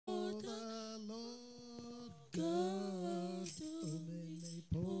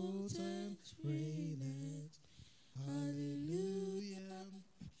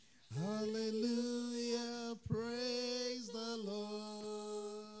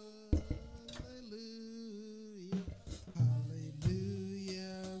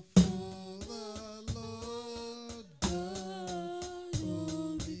Hallelujah for the Lord God,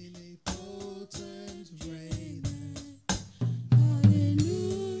 omnipotent reigneth.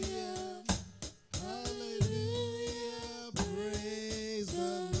 Hallelujah, hallelujah, praise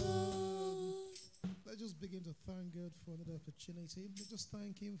the Lord. Let's just begin to thank God for another opportunity. Let's just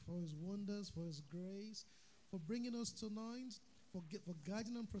thank Him for His wonders, for His grace, for bringing us tonight, for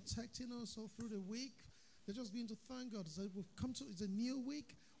guiding and protecting us all through the week. Let's just begin to thank God. So it's a new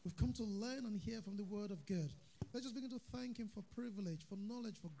week. We've come to learn and hear from the Word of God. Let's just begin to thank Him for privilege, for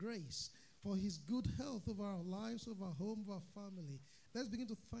knowledge, for grace, for His good health over our lives, over our home, over our family. Let's begin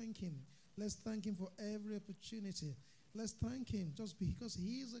to thank Him. Let's thank Him for every opportunity. Let's thank Him just because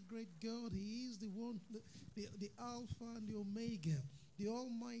He is a great God. He is the one, the Alpha and the Omega, the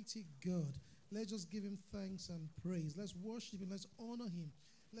Almighty God. Let's just give Him thanks and praise. Let's worship Him. Let's honor Him.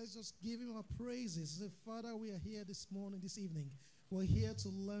 Let's just give Him our praises. Say, Father, we are here this evening. We're here to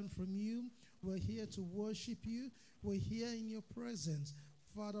learn from You. We're here to worship You. We're here in Your presence.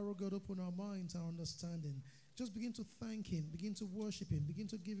 Father, oh God, open our minds, our understanding. Just begin to thank Him. Begin to worship Him. Begin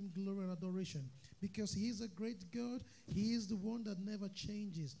to give Him glory and adoration. Because He is a great God. He is the one that never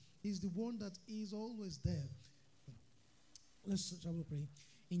changes. He's the one that is always there. Shall we pray?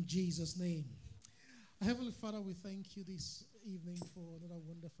 In Jesus' name. Heavenly Father, we thank You this evening for another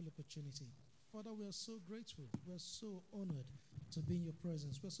wonderful opportunity. Father, we are so grateful. We are so honored to be in Your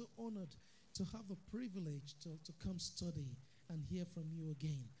presence. We are so honored to have the privilege to come study and hear from You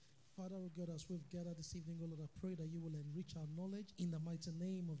again. Father, oh God, as we've gathered this evening, oh Lord, I pray that You will enrich our knowledge in the mighty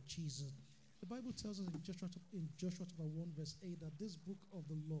name of Jesus. The Bible tells us in Joshua chapter 1 verse 8 that this book of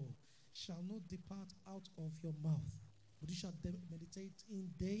the law shall not depart out of your mouth, but you shall meditate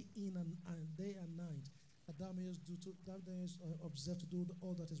day and night, that thou mayest observe to do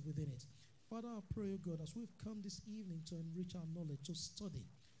all that is within it. Father, I pray, O God, as we've come this evening to enrich our knowledge, to study,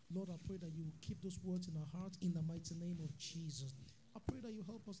 Lord, I pray that You will keep those words in our heart in the mighty name of Jesus. I pray that You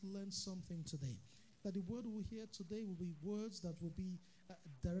help us learn something today, that the word we hear today will be words that will be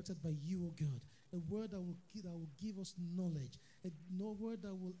directed by You, O God, a word that will give us knowledge, a word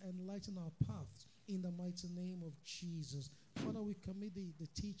that will enlighten our paths in the mighty name of Jesus. Father, we commit the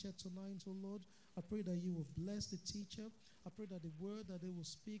teacher tonight, O Lord. I pray that You will bless the teacher. I pray that the word that they will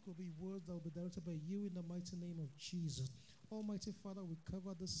speak will be words that will be directed by You in the mighty name of Jesus. Almighty Father, we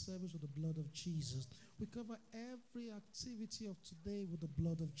cover this service with the blood of Jesus. We cover every activity of today with the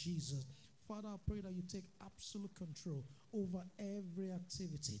blood of Jesus. Father, I pray that You take absolute control over every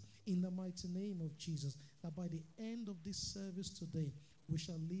activity in the mighty name of Jesus, that by the end of this service today, we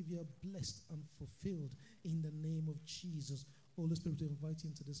shall leave here blessed and fulfilled in the name of Jesus. Holy Spirit, we invite You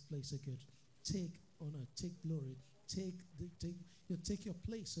into this place, O God. Take honor, take glory, take Your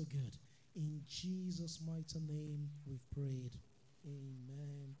place, O God. In Jesus' mighty name we've prayed.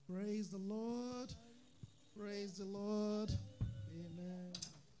 Amen. Praise the Lord. Praise the Lord. Amen.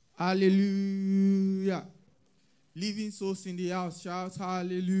 Hallelujah. Living souls in the house, shout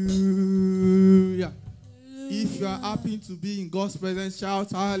hallelujah. If you are happy to be in God's presence,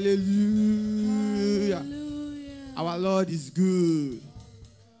 shout hallelujah. Hallelujah. Our Lord is good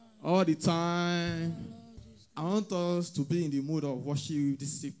all the time. I want us to be in the mood of worship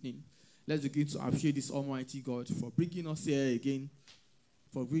this evening. Let's begin to appreciate this Almighty God for bringing us here again.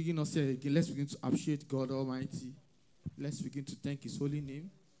 Let's begin to appreciate God Almighty. Let's begin to thank His holy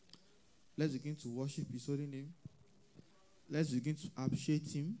name. Let's begin to worship His holy name. Let's begin to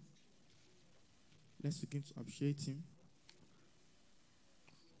appreciate Him. Let's begin to appreciate Him.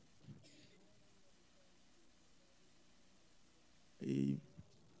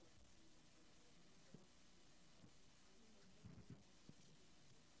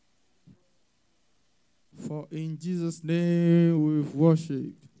 For in Jesus' name we've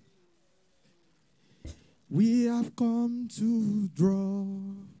worshipped. We have come to draw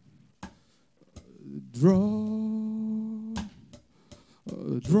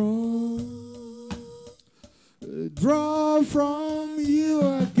from You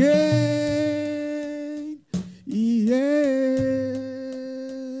again. Yeah.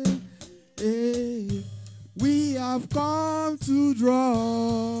 We have come to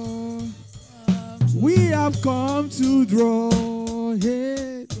draw. We have come to draw.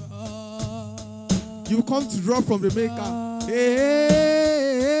 Hey. You come to draw from the Maker.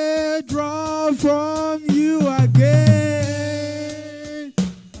 Hey, draw from You again.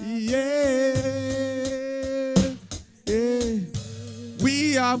 Yeah.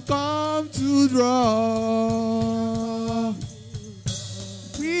 We have come to draw.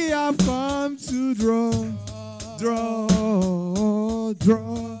 We have come to draw.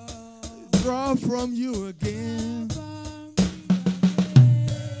 draw from you again.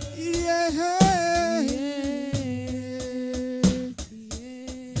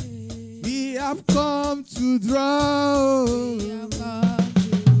 We have come to draw.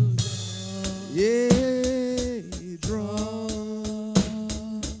 Yeah, draw.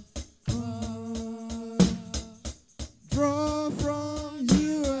 Draw from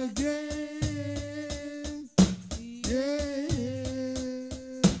you again. Yeah.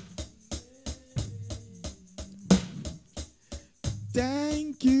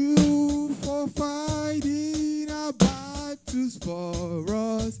 Thank you for fighting our battles for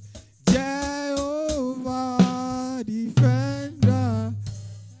us, Jehovah Defender.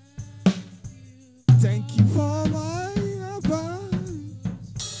 Thank you for fighting our battles,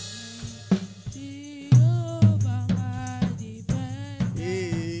 Jehovah my defender.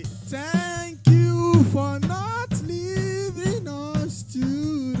 Hey, thank you for not leaving us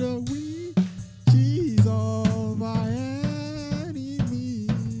to the wishes of our enemies.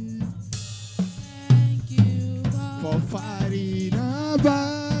 Thank you for fighting our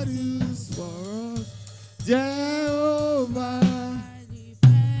battles for us, Jehovah.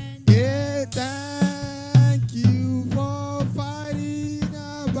 Yeah, thank you for fighting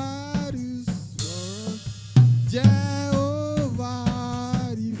our battles for us, Jehovah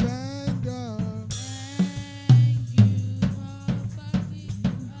Defender. Thank you for fighting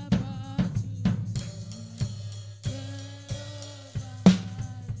our battles,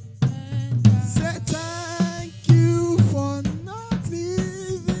 say thank you for not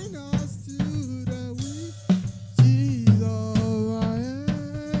leaving us to the wishes of our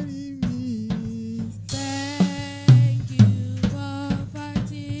enemies. Thank you for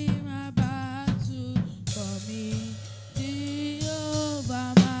fighting my battle for me,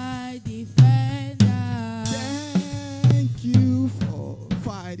 Jehovah my defender. Thank you for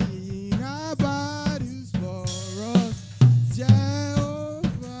fighting our battles for us,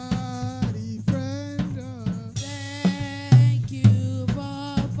 Jehovah Defender. Thank you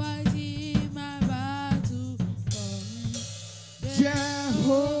for fighting my battle for me,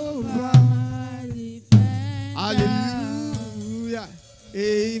 Jehovah Defender. Hallelujah.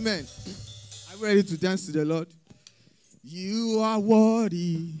 Amen. Are we ready to dance to the Lord? You are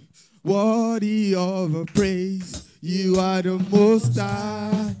worthy, worthy of a praise. You are the most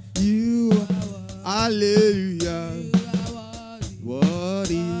high. You are hallelujah.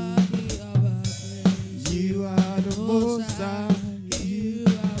 Worthy. You are the most high.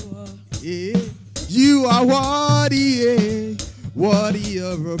 You are worthy, worthy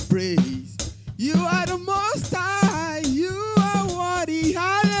of a praise. You are the most high. You are worthy.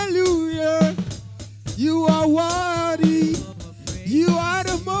 Hallelujah. You are worthy. You are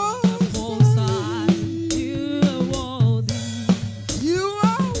the most high. You are worthy. You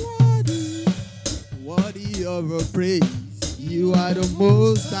are worthy. Worthy of a praise. You are the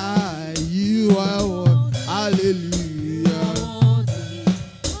most high. You are worthy. Hallelujah.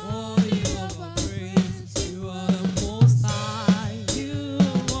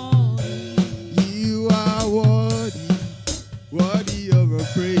 You are worthy, worthy of a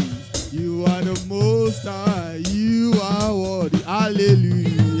praise. You are the most high. You are worthy.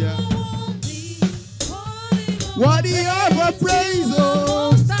 Hallelujah. Worthy of a praise,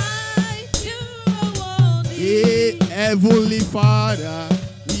 oh. Hey, Heavenly Father,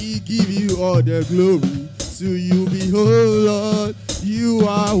 we give you all the glory. To you be whole, Lord. You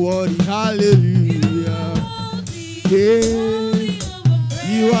are worthy. Hallelujah. Hey,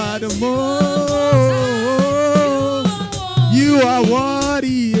 you are the most. You are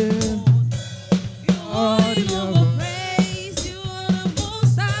worthy. Yeah. Worthy of a praise. You are the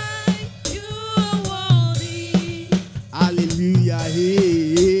most high. You are worthy. Hallelujah.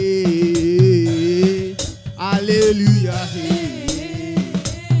 Hey. Hallelujah. Hey.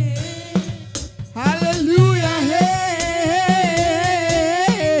 Hallelujah. Hey.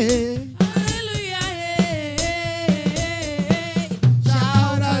 Hallelujah. Hey.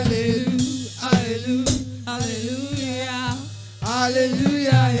 Shout hallelujah. Hallelujah. Hallelujah.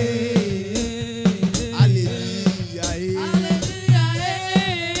 Hallelujah. Hey. Hallelujah. Hey. Hallelujah.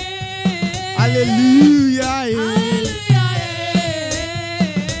 Hallelujah.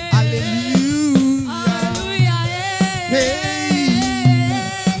 Hey.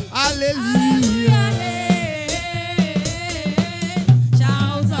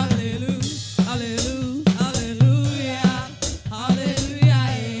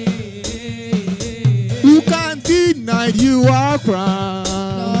 You are crowned.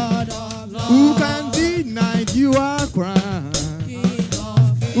 Who can deny you are crowned?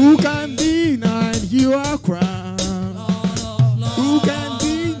 Who can deny you are crowned? Who can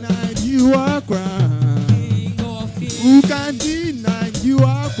deny you are crowned? crown? King of kings, Who can deny you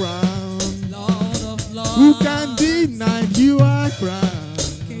are crown? Lord of lords, Who can deny you are crown?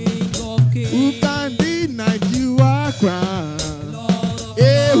 King of kings, Who can deny you are crown? Lord of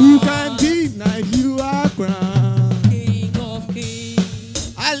Hey, who lords, can deny you are crown? King of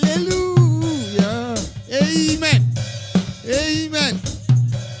kings. Hallelujah. Amen. Amen.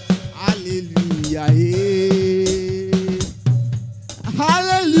 Hallelujah. Hey.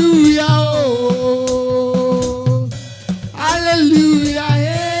 Hallelujah. Oh. Hallelujah.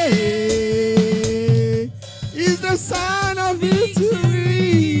 Hey. Is the Son of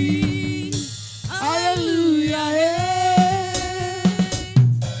victory. Hallelujah. Hey.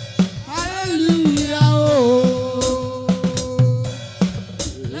 Hallelujah. Oh.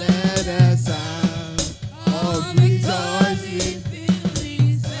 Let us sound of rejoicing.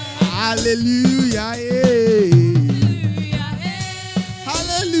 Hallelujah. Hey.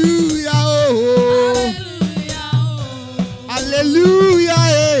 Hallelujah. Oh. Hallelujah.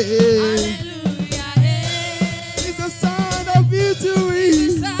 Hey. It's the sound of victory.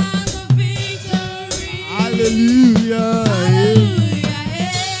 Hallelujah.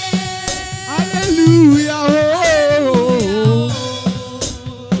 Hallelujah. Oh.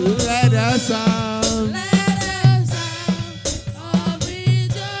 Let us sound.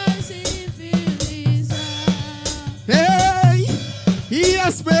 Hey, he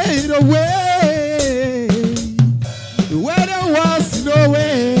has made a way where there was no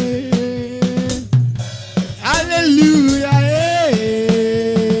way. Hallelujah.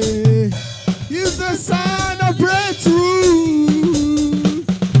 Hey. He's the son of breakthrough.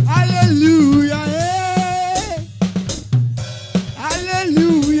 Hallelujah. Hey.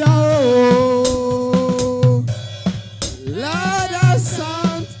 Hallelujah. Oh. Let us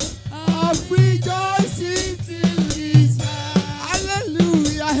sound of rejoicing till his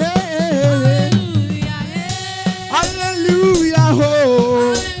hallelujah. Hey. Hallelujah.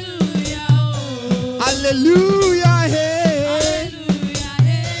 Oh. Hallelujah. Hey.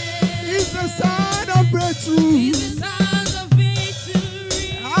 He's the son of breakthrough.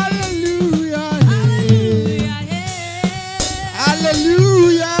 Hallelujah. Hey.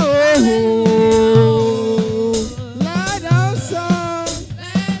 Hallelujah. Oh. Let us sound.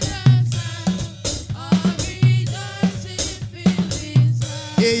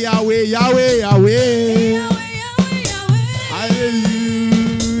 Hey, Yahweh, Yahweh, Yahweh.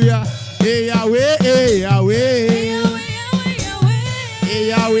 Hallelujah. Hey, Yahweh, hey, Yahweh. Hey,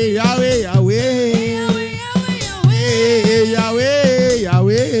 Yahweh, Yahweh, Yahweh. Hey, Yahweh,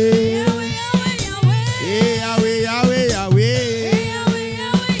 Yahweh. Hey, Yahweh, Yahweh, Yahweh.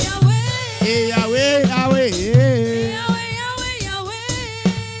 Hey, Yahweh, Yahweh.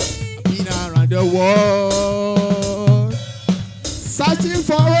 Been around the world, searching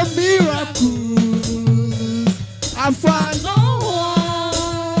for a miracle. I found no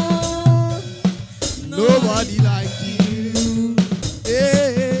one, nobody like you.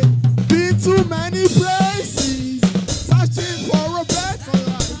 Hey, been to many places, searching for a better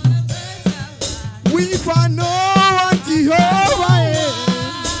life. We find no one, Jehovah.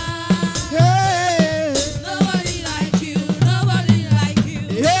 Hey,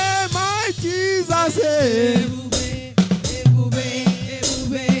 hey, my Jesus. Hey.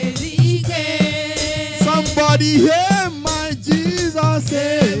 Somebody hear my Jesus.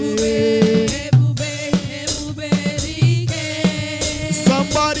 Hey.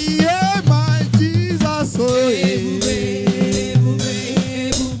 Somebody hear my Jesus. Oh, yeah.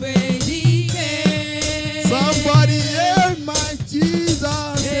 Somebody hear my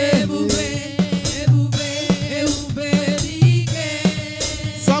Jesus. Hey.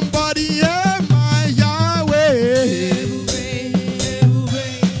 Somebody hear my Yahweh.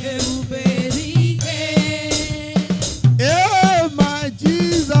 Hey, my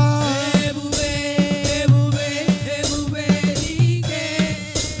Jesus.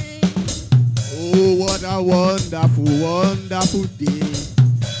 Oh, what a wonderful, wonderful day.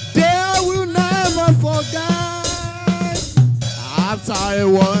 Day I will never forget. After I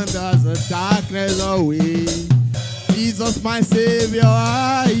wanders the darkness away, Jesus, my Savior,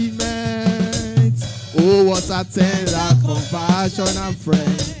 I met. Oh, what a tender compassion and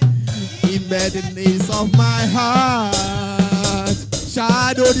friend. He met the needs of my heart.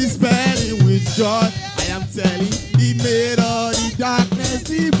 Shadow dispelling with joy. I am telling, he made all the darkness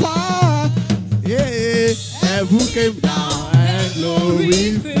depart. Yeah, heaven came down and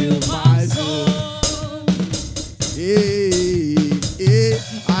glory filled my soul. Yeah,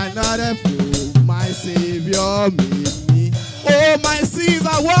 another fool, my Savior made me. Oh, my sins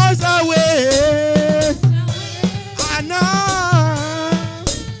are washed away. I know.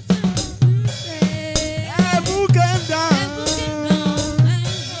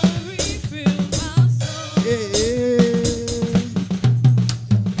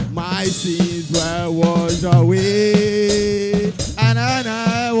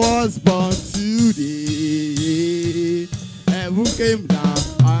 was born today. Heaven came down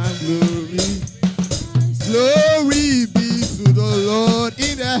and glory. Glory be to the Lord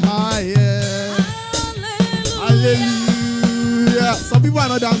in the highest. Hallelujah. Some people are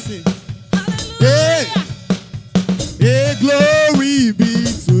not dancing. Hey, hey, glory be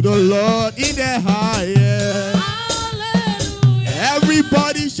to the Lord in the highest.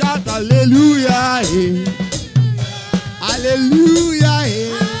 Everybody shout hallelujah. Hey. Hallelujah.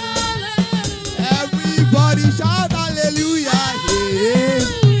 Hey. Everybody shout hallelujah. Hey.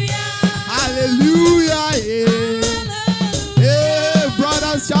 Hallelujah. Hey. Hey,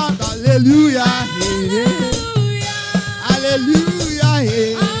 brothers shout hallelujah. Hey. Hallelujah.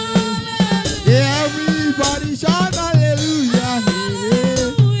 Hey. Hey, everybody shout hallelujah.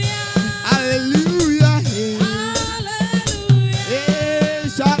 Hey. Hallelujah. Hey. Hey,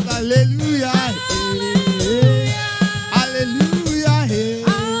 shout hallelujah. Hey. Hallelujah. Hey.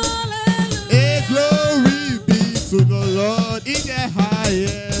 Hey, glory be to the Lord in the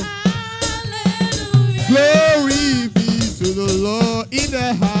highest. Glory be to the Lord in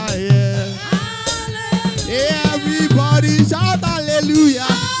the highest. Hey, everybody shout hallelujah.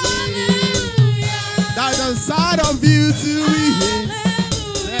 That's the sound of victory.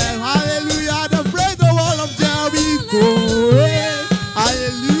 Hallelujah. The praise the wall of Jericho.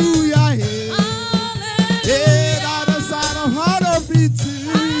 Hallelujah. Hey, that's the sound of heart of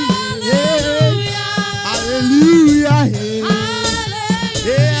victory. Hallelujah.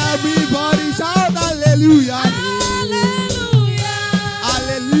 Hey, everybody shout hallelujah.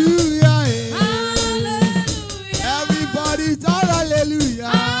 Hallelujah. Everybody shout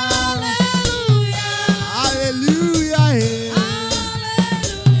hallelujah. Hallelujah.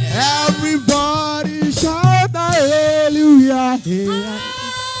 Everybody shout hallelujah.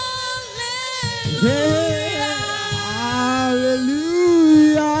 Hey,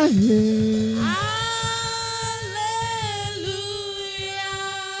 hallelujah.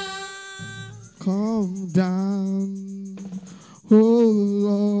 Come down, oh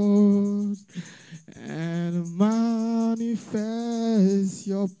Lord, and manifest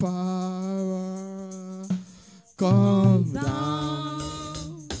your power. Come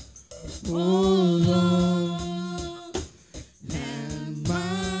down, oh Lord, and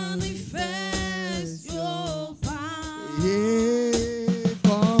manifest your power. Yeah,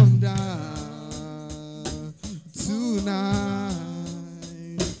 come down tonight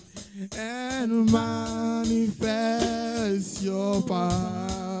and manifest your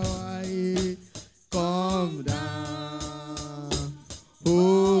power. Yeah, come down,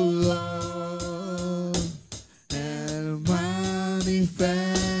 oh Lord, and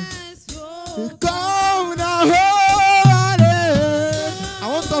manifest your come down, oh Lord. I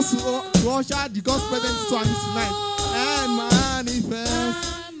want us to usher the God's presence to us tonight and manifest.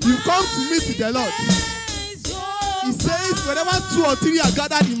 You come to meet with the Lord. He says, whenever 2 or 3 are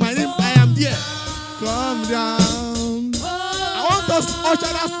gathered in my name, I am there. Come down. I want us to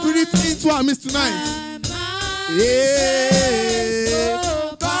usher that spirit into our midst tonight. Yeah.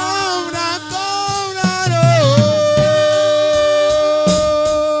 Come down, come down, oh.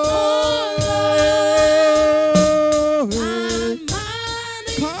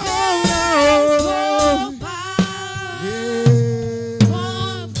 Come down, oh. Yeah.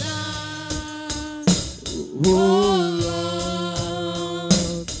 Oh.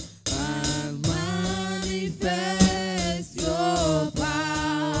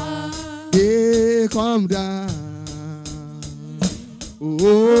 Come down,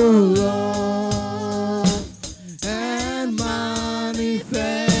 oh Lord, and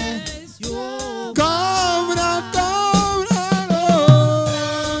manifest your come down,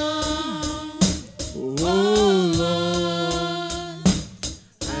 oh Lord,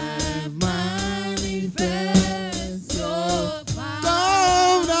 and manifest your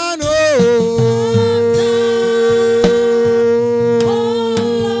come down, oh.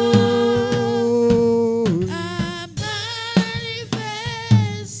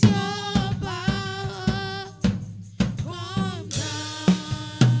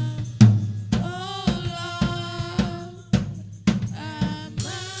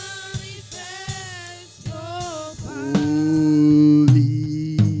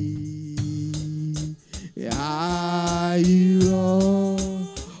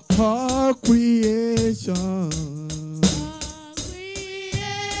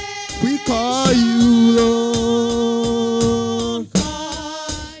 We call you Lord.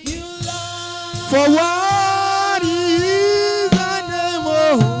 For what is the name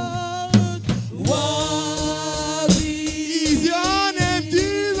of? What is your name,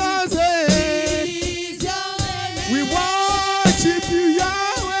 Jesus? We worship you,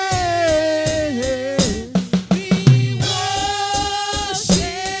 Yahweh.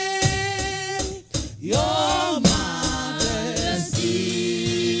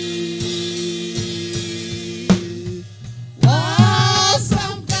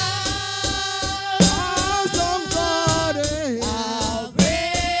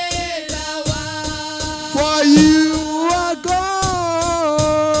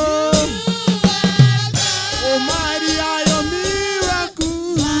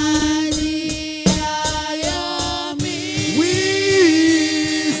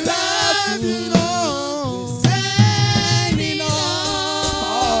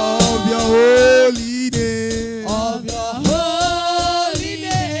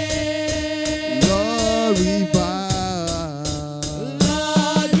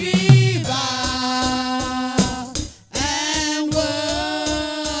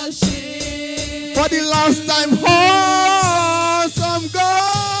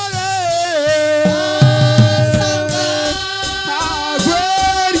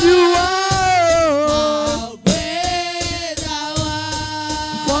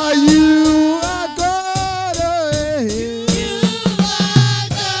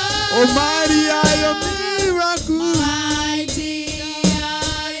 Oh, mighty are your miracles. Mighty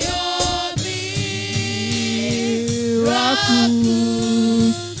are your Miracles.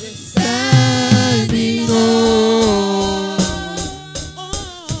 Standing on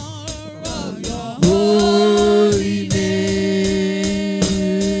holy name.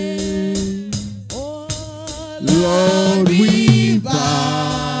 Lord, we bow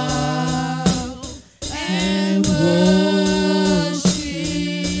and worship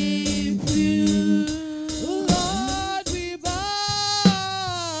you. Lord, we bow.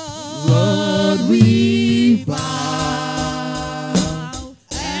 Lord, we bow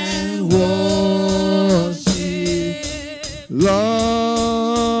and worship.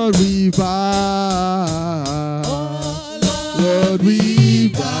 Lord, we bow. Lord, we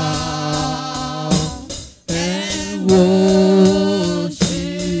bow and worship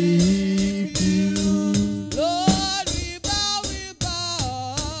you. Lord, we bow, we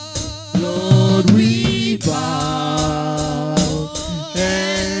bow. Lord, we bow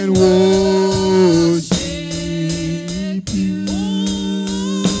and worship you.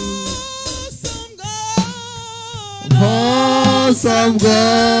 Awesome God. Awesome God,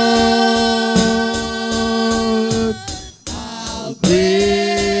 how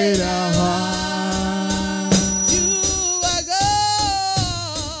great thou art. You are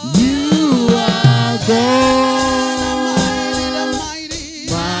God. You are God, mighty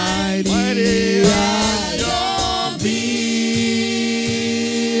are your miracles.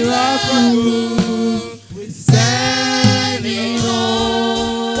 Standing on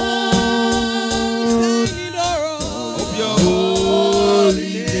of your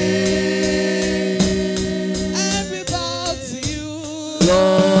holy name. And we bow to you.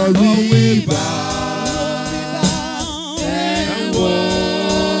 Lord, we bow and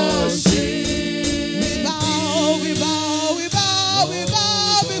worship. We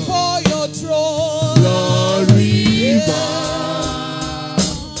bow before your throne. Lord, we bow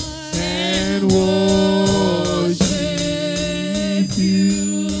and worship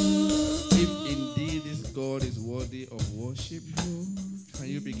you. If indeed this God is worthy of worship, can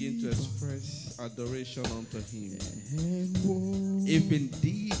you begin to express adoration unto him? If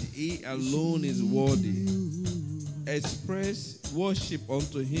indeed he alone is worthy, express worship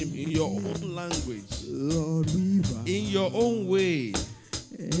unto him in your own language, in your own way.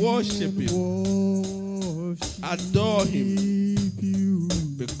 Worship him, adore him,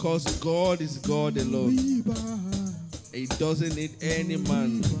 because God is God alone. He doesn't need any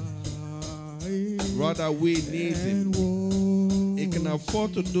man, rather we need him. He can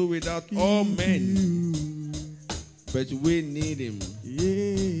afford to do without all men, but we need him.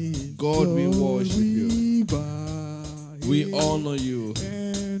 God, we worship you. We honor you.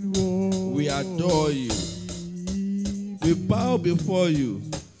 We adore you. We bow before you.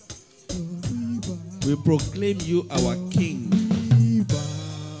 We proclaim you our King.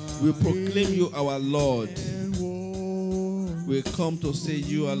 We proclaim you our Lord. We come to say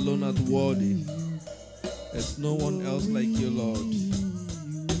you alone are worthy. There's no one else like you, Lord.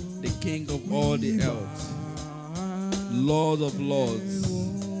 The King of all the earth. Lord of lords.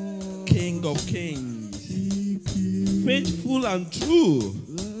 King of kings. Faithful and true.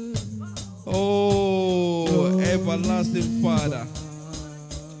 Oh, everlasting Father.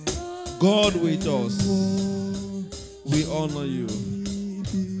 God with us. We honor you.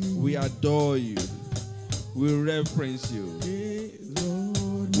 We adore you. We reverence you.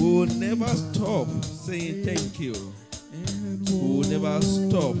 We will never stop saying thank you. We will never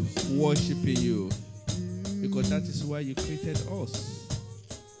stop worshiping you. Because that is why you created us.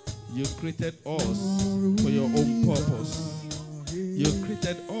 You created us for your own purpose. You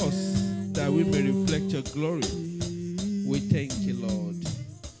created us that we may reflect your glory. We thank you, Lord.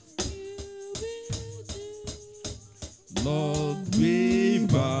 Lord, we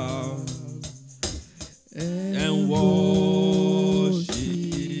bow and worship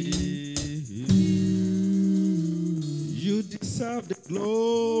you. You deserve the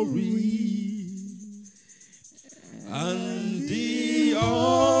glory and the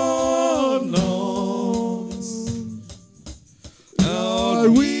honor.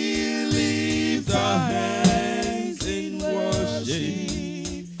 Lord, we lift our hands in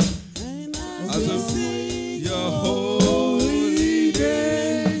worship as we sing your holy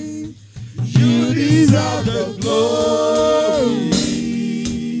name. You deserve the glory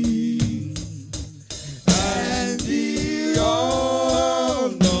and the honor.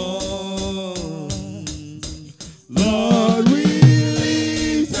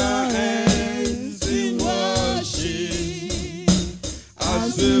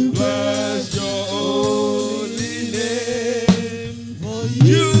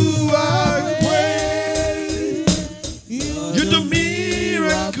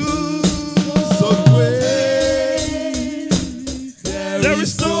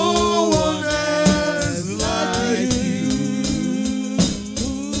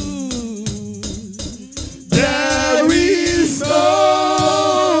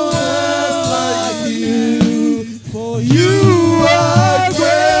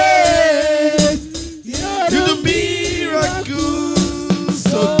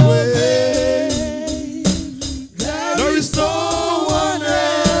 so great. There is no one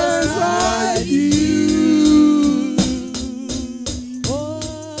else like you.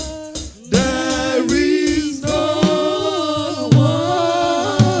 There is no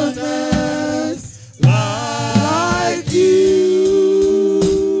one else like you.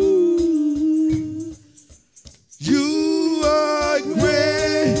 You are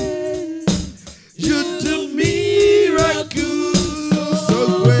great. You do miracles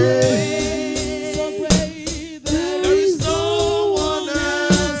so great. There is no one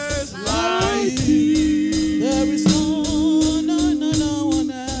else like you. There is no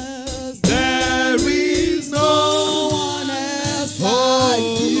one else. There is no one else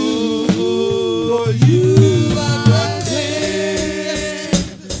like you. You are great.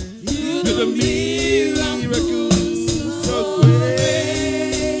 You You do miracles so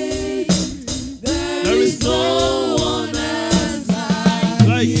great. There is no one else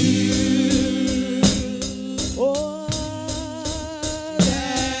like you. Oh,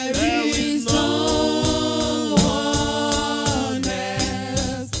 There is no one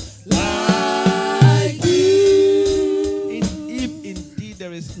else like you. If indeed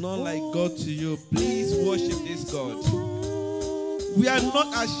there is none like God to you, please worship this God. We are not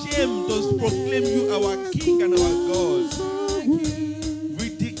ashamed to proclaim you our King and our God. We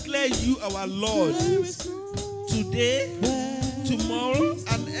declare you our Lord. Today, tomorrow,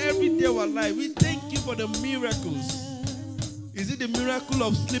 and every day of our life, we thank you for the miracles. Is it the miracle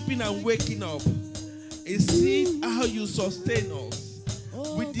of sleeping and waking up? Is it how you sustain us?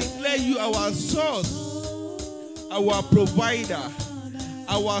 We declare you our source, our provider,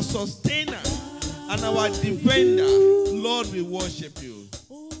 our sustainer, and our defender. Lord, we worship you.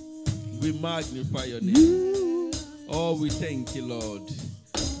 We magnify your name. Oh, we thank you, Lord.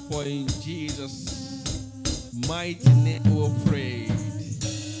 For in Jesus' mighty name we prayed.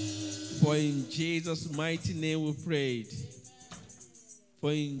 For in Jesus' mighty name we prayed.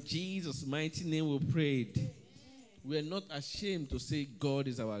 For in Jesus' mighty name we prayed. We are not ashamed to say God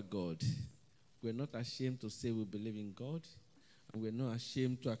is our God. We are not ashamed to say we believe in God. And we are not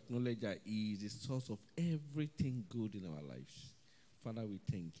ashamed to acknowledge that He is the source of everything good in our lives. Father, we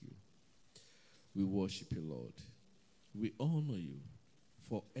thank you. We worship you, Lord. We honor you.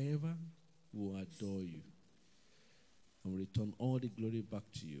 Forever we will adore you. And we return all the glory back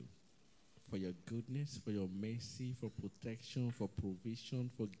to you. For your goodness, for your mercy, for protection, for provision,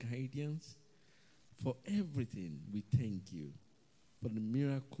 for guidance, for everything, we thank you. For the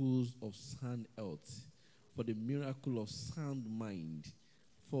miracles of sound health, for the miracle of sound mind,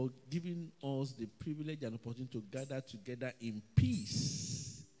 for giving us the privilege and opportunity to gather together in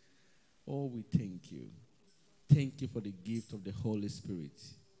peace. Oh, we thank you. Thank you for the gift of the Holy Spirit.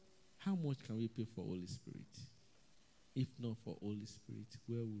 How much can we pay for Holy Spirit? If not for Holy Spirit,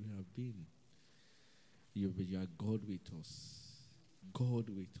 where would we have been? You are God with us. God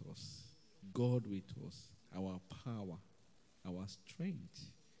with us. God with us. Our power, our strength,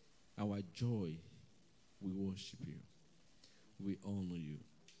 our joy. We worship you. We honor you.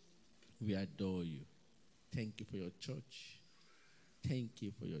 We adore you. Thank you for your church. Thank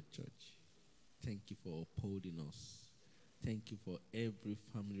you for your church. Thank you for upholding us. Thank you for every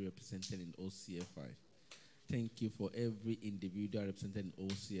family represented in OCFI. Thank you for every individual represented in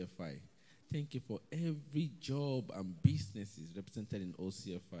OCFI. Thank you for every job and businesses represented in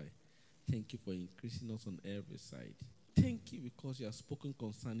OCFI. Thank you for increasing us on every side. Thank you because you have spoken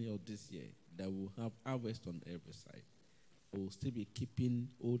concerning us this year that we'll have harvest on every side. We'll still be keeping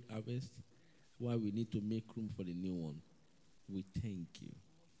old harvest while we need to make room for the new one. We thank you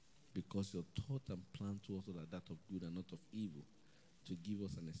because your thought and plan to us are that of good and not of evil, to give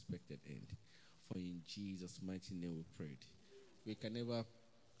us an expected end. For in Jesus' mighty name we prayed. We can never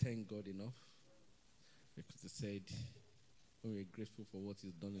thank God enough because He said when we're grateful for what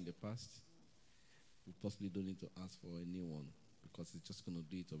He's done in the past, we possibly don't need to ask for a new one because He's just going to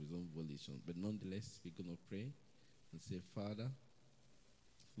do it of His own volition. But nonetheless, we're going to pray and say, Father,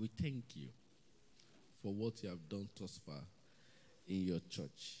 we thank you for what you have done thus far in your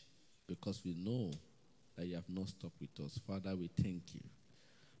church because we know that you have not stopped with us. Father, we thank you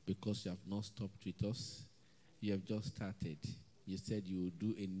because you have not stopped with us. You have just started. You said you will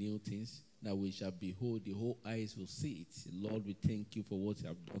do a new things that we shall behold, the whole eyes will see it. Lord, we thank you for what you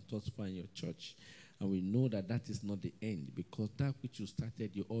have done thus far in your church. And we know that that is not the end because that which you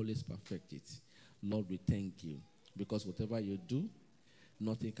started, you always perfect it. Lord, we thank you because whatever you do,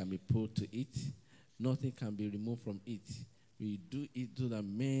 nothing can be put to it. Nothing can be removed from it. We do it so that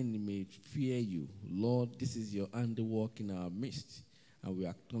men may fear you. Lord, this is your handiwork in our midst. And we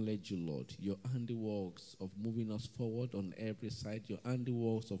acknowledge you, Lord, your handiworks of moving us forward on every side, your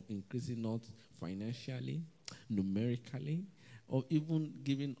handiworks of increasing us financially, numerically, or even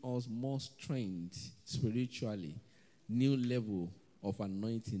giving us more strength spiritually, new level of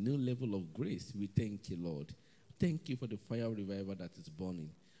anointing, new level of grace. We thank you, Lord. Thank you for the fire of revival that is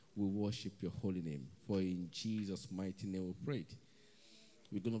burning. We worship your holy name. For in Jesus' mighty name we prayed.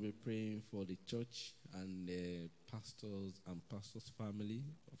 We're going to be praying for the church and pastors and pastors' family.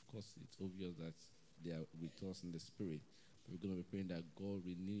 Of course, it's obvious that they are with us in the spirit. But we're going to be praying that God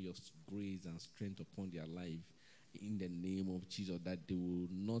renew your grace and strength upon their life in the name of Jesus, that they will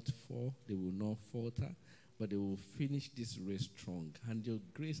not fall, they will not falter, but they will finish this race strong. And your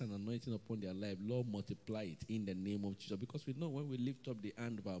grace and anointing upon their life, Lord, multiply it in the name of Jesus. Because we know when we lift up the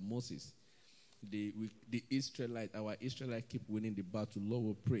hand of our Moses, the Israelite, our Israelite keep winning the battle. Lord,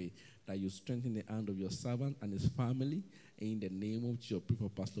 we pray that you strengthen the hand of your servant and his family in the name of Jesus. Pray for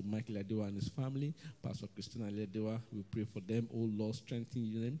Pastor Michael Adewa and his family, Pastor Christina Adewa. We pray for them. Oh Lord,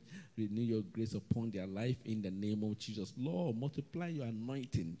 strengthen them, renew your grace upon their life in the name of Jesus. Lord, multiply your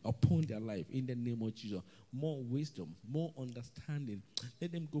anointing upon their life in the name of Jesus. More wisdom, more understanding.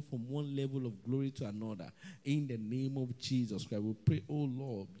 Let them go from one level of glory to another in the name of Jesus Christ. We pray, oh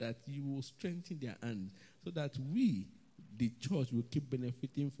Lord, that you will strengthen their hand so that we, the church, will keep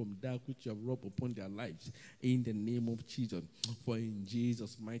benefiting from that which you have rubbed upon their lives in the name of Jesus. For in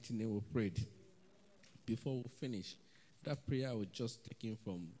Jesus' mighty name we prayed. Before we finish, that prayer I was just taking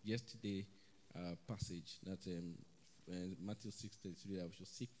from yesterday passage, that Matthew 6:33, I should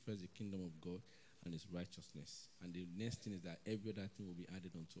seek first the kingdom of God and his righteousness. And the next thing is that every other thing will be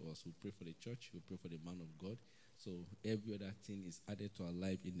added unto us. We pray for the church, we pray for the man of God. So every other thing is added to our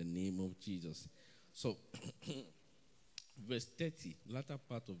life in the name of Jesus. So verse 30, latter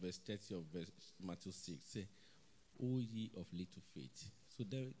part of verse 30 of verse Matthew 6, say, O ye of little faith. So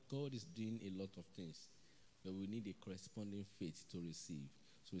there, God is doing a lot of things, but we need a corresponding faith to receive.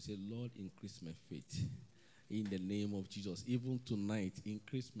 So we say, Lord, increase my faith in the name of Jesus. Even tonight,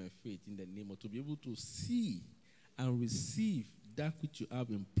 increase my faith in the name of, to be able to see and receive that which you have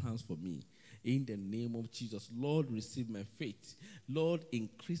in plans for me. In the name of Jesus. Lord, receive my faith. Lord,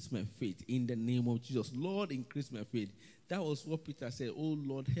 increase my faith. In the name of Jesus. Lord, increase my faith. That was what Peter said. Oh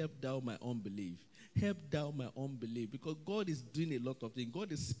Lord, help thou my unbelief. Help thou my unbelief. Because God is doing a lot of things.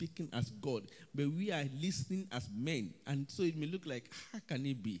 God is speaking as God. But we are listening as men. And so it may look like, how can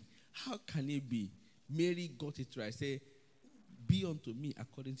it be? How can it be? Mary got it right. Say, be unto me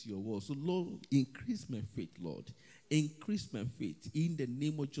according to your word. So Lord, increase my faith, Lord. Increase my faith in the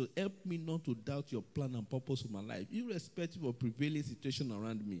name of Jesus. Help me not to doubt your plan and purpose for my life, irrespective of prevailing situation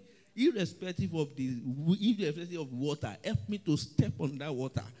around me, irrespective of water. Help me to step on that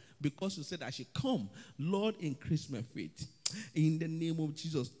water because you said I should come. Lord, increase my faith in the name of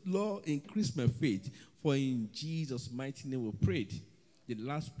Jesus. Lord, increase my faith. For in Jesus' mighty name we prayed. The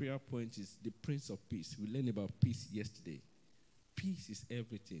last prayer point is the Prince of Peace. We learned about peace yesterday. Peace is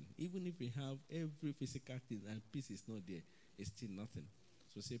everything. Even if we have every physical thing and peace is not there, it's still nothing.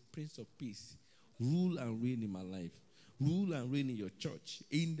 So say, Prince of Peace, rule and reign in my life. Rule and reign in your church.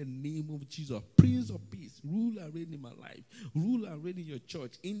 In the name of Jesus. Prince of Peace, rule and reign in my life. Rule and reign in your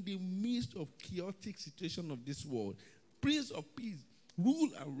church. In the midst of chaotic situation of this world. Prince of Peace, rule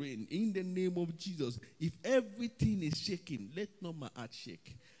and reign in the name of Jesus. If everything is shaking, let not my heart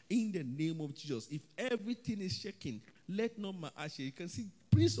shake. In the name of Jesus. If everything is shaking, let not my heart shake. You can see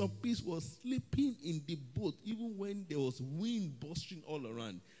Prince of Peace was sleeping in the boat even when there was wind bustling all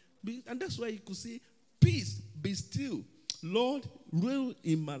around. And that's why you could say, peace, be still. Lord, rule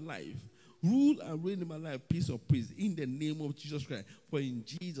in my life. Rule and reign in my life. Peace of peace. In the name of Jesus Christ. For in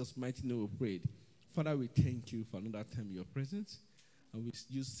Jesus' mighty name we prayed. Father, we thank you for another time in your presence. And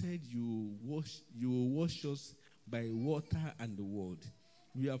you said you will wash us by water and the word.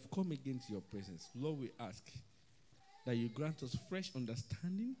 We have come again to your presence. Lord, we ask that you grant us fresh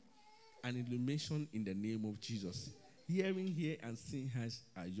understanding and illumination in the name of Jesus. Hearing here and seeing eyes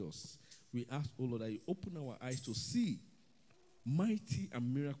are yours. We ask, oh Lord, that you open our eyes to see mighty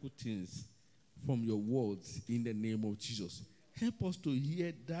and miracle things from your words in the name of Jesus. Help us to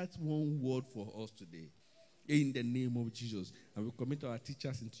hear that one word for us today in the name of Jesus. And we commit our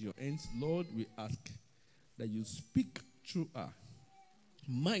teachers into your hands. Lord, we ask that you speak through her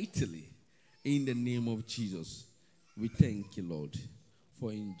mightily in the name of Jesus. We thank you, Lord,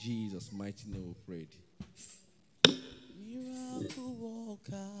 for in Jesus' mighty name we prayed. Miracle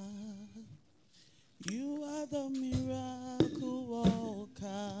worker, you are the miracle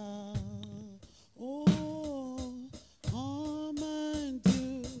worker. Oh, come and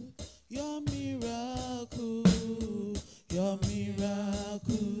do your miracle, your miracle.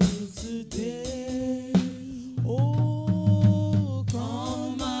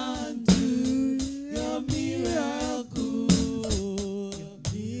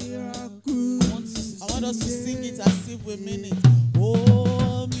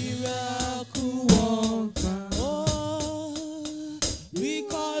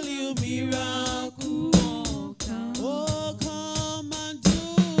 miracle worker. Oh, come and do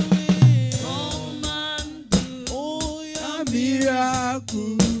it. Come and do. Oh, your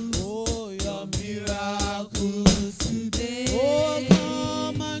Miracle. Oh, your Miracle today. Oh,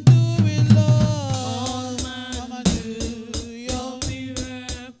 come and do it, Lord. Come and do your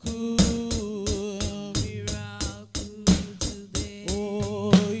miracle. Miracle today.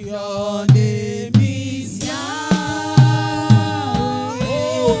 Oh, your name is Yahweh.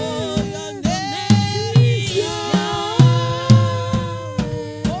 Oh, your name is Yahweh.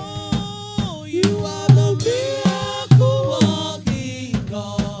 Oh, you are the miracle working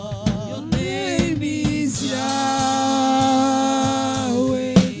God. Your name is Yahweh.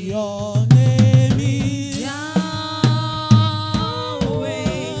 Your name is Yahweh.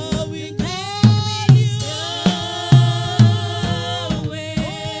 We call you Yahweh.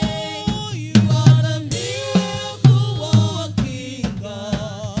 Oh, you are the miracle working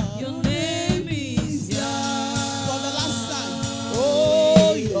God. Your name is Yahweh. For the last time.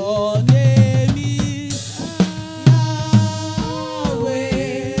 Oh, your name is Yahweh.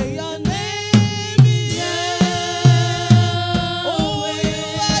 Your name is Yahweh. Oh,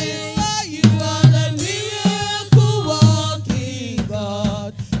 you are the miracle working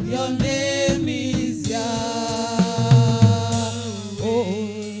God. Your name is Yahweh. Oh,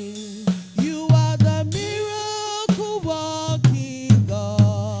 you are the miracle working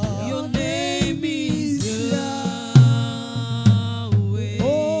God. Your name is Yahweh.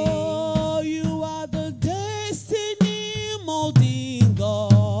 Oh, you are the destiny molding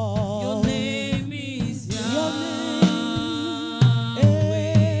God. Your name is Yahweh.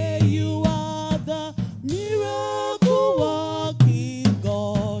 You are the miracle working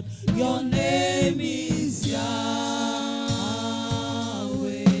God. Your name is Yahweh.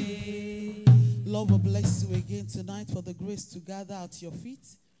 Lord, we bless you again tonight for the grace to gather at your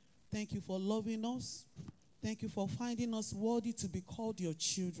feet. Thank you for loving us. Thank you for finding us worthy to be called your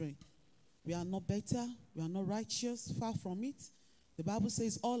children. We are not better. We are not righteous. Far from it. The Bible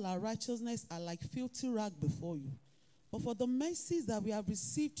says all our righteousness are like filthy rag before you. But for the mercies that we have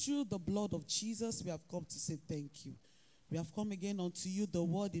received through the blood of Jesus, we have come to say thank you. We have come again unto you, the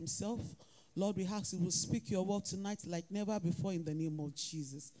word himself. Lord, we ask you will speak your word tonight like never before in the name of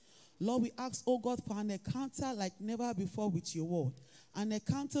Jesus. Lord, we ask, oh God, for an encounter like never before with your word. An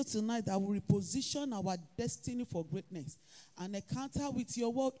encounter tonight that will reposition our destiny for greatness. An encounter with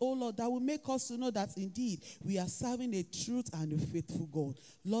your word, oh Lord, that will make us to know that indeed we are serving a truth and a faithful God.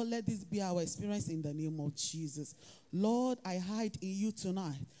 Lord, let this be our experience in the name of Jesus. Lord, I hide in you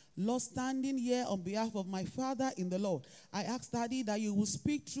tonight. Lord, standing here on behalf of my Father in the Lord, I ask, Daddy, that you will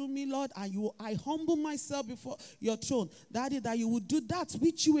speak through me, Lord, and I humble myself before your throne. Daddy, that you will do that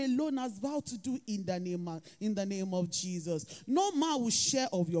which you alone has vowed to do in the name of Jesus. No man will share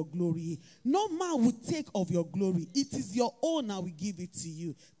of your glory. No man will take of your glory. It is your own, and we give it to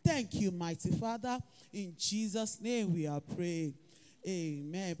you. Thank you, mighty Father. In Jesus' name we are praying.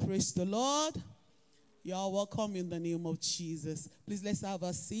 Amen. Praise the Lord. You are welcome in the name of Jesus. Please, let's have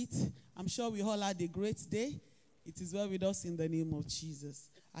a seat. I'm sure we all had a great day. It is well with us in the name of Jesus.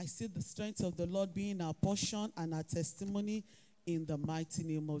 I see the strength of the Lord being our portion and our testimony in the mighty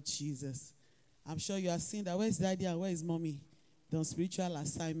name of Jesus. I'm sure you are seeing that. Where's Daddy and where is Mommy? They're on spiritual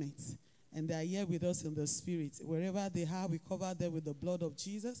assignments. And they are here with us in the spirit. Wherever they are, we cover them with the blood of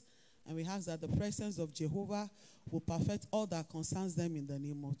Jesus. And we ask that the presence of Jehovah will perfect all that concerns them in the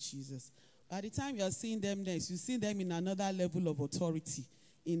name of Jesus. By the time you are seeing them next, you see them in another level of authority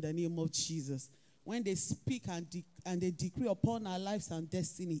in the name of Jesus. When they speak and they decree upon our lives and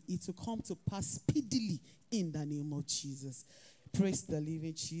destiny, it will come to pass speedily in the name of Jesus. Praise the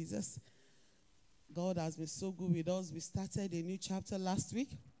living Jesus. God has been so good with us. We started a new chapter last week.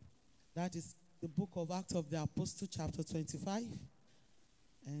 That is the book of Acts of the Apostle, chapter 25.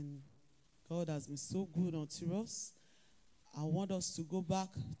 And God has been so good unto us. I want us to go back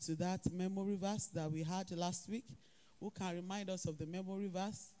to that memory verse that we had last week. Who can remind us of the memory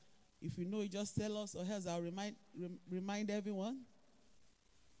verse? If you know it, just tell us, or else I'll remind everyone.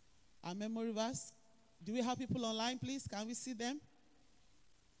 Our memory verse. Do we have people online, please? Can we see them?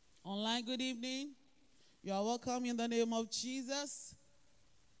 Online, good evening. You are welcome in the name of Jesus.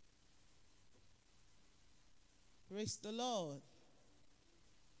 Praise the Lord.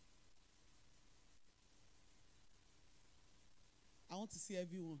 I want to see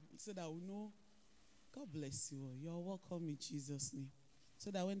everyone so that we know. God bless you all. You are welcome in Jesus' name.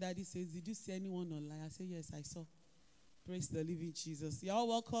 So that when Daddy says, did you see anyone online? I say, yes, I saw. Praise the living Jesus. You are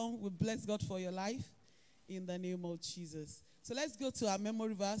welcome. We bless God for your life in the name of Jesus. So let's go to our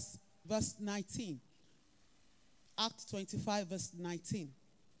memory verse, verse 19. Acts 25, verse 19.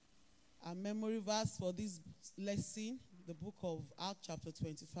 Our memory verse for this lesson, the book of Acts chapter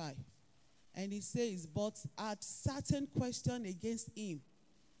 25. And it says, but at certain question against him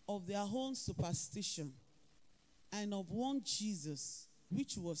of their own superstition, and of one Jesus,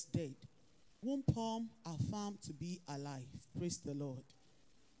 which was dead, whom Paul affirmed to be alive. Praise the Lord.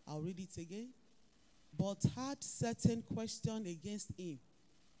 I'll read it again. But had certain question against him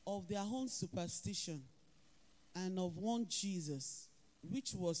of their own superstition, and of one Jesus,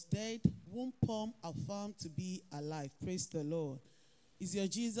 which was dead, whom Paul affirmed to be alive. Praise the Lord. Is your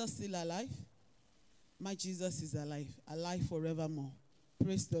Jesus still alive? My Jesus is alive, alive forevermore.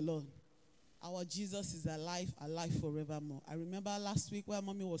 Praise the Lord. Our Jesus is alive, alive forevermore. I remember last week when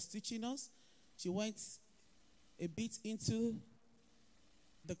Mommy was teaching us, she went a bit into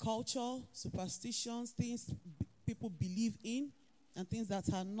the culture, superstitions, things people believe in, and things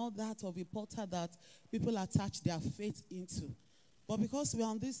that are not that of importance that people attach their faith into. But because we're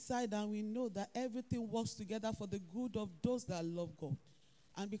on this side and we know that everything works together for the good of those that love God,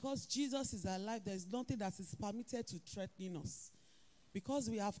 and because Jesus is alive, there is nothing that is permitted to threaten us. Because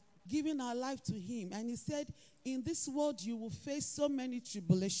we have given our life to him. And he said, in this world you will face so many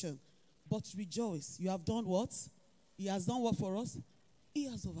tribulations, but rejoice. You have done what? He has done what for us? He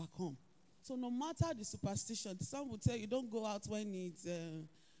has overcome. So no matter the superstition, some will tell you don't go out when it's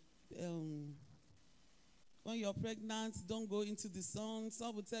when you're pregnant, don't go into the sun.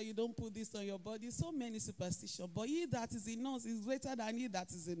 Some will tell you don't put this on your body. So many superstitions. But he that is in us is greater than he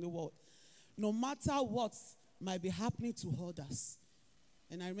that is in the world. No matter what might be happening to others.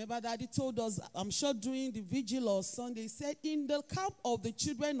 And I remember that he told us, I'm sure during the vigil or Sunday, he said, in the camp of the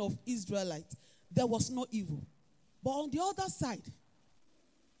children of Israelites, there was no evil. But on the other side,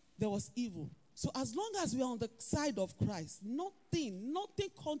 there was evil. So as long as we are on the side of Christ, nothing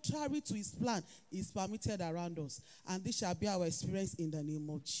contrary to his plan is permitted around us. And this shall be our experience in the name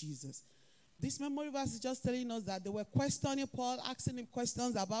of Jesus. This memory verse is just telling us that they were questioning Paul, asking him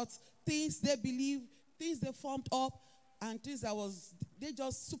questions about things they believe, things they formed up, and things that was, they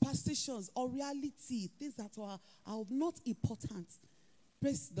just superstitions or reality, things that are of not important.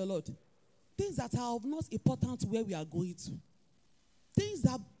 Praise the Lord. Things that are of not important where we are going to. Things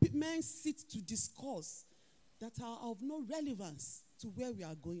that men sit to discuss that are of no relevance to where we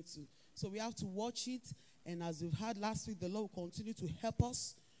are going to. So we have to watch it. And as we've heard last week, the Lord will continue to help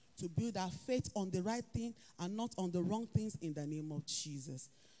us to build our faith on the right thing and not on the wrong things in the name of Jesus.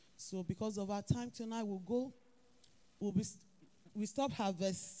 So because of our time tonight, we stop at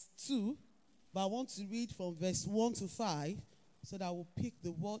verse 2, but I want to read from verse 1 to 5 so that we'll pick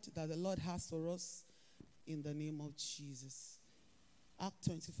the word that the Lord has for us in the name of Jesus. Act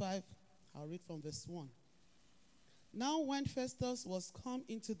 25, I'll read from verse 1. Now when Festus was come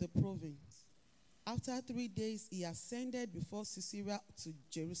into the province, after 3 days he ascended before Caesarea to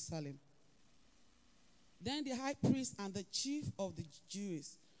Jerusalem. Then the high priest and the chief of the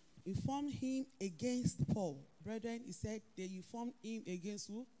Jews informed him against Paul. Brethren, he said they informed him against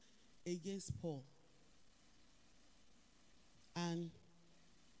who? Against Paul. And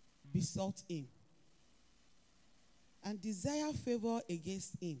besought him. And desire favor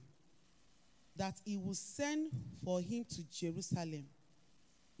against him, that he would send for him to Jerusalem,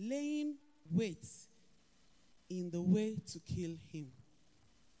 laying wait in the way to kill him.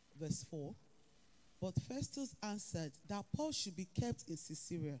 Verse 4. But Festus answered that Paul should be kept in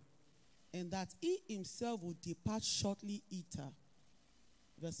Caesarea, and that he himself would depart shortly thither.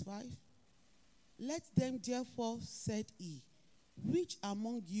 Verse 5. Let them therefore, said he, which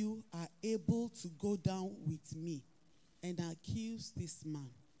among you are able to go down with me and accuse this man,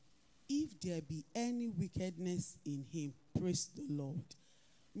 if there be any wickedness in him. Praise the Lord.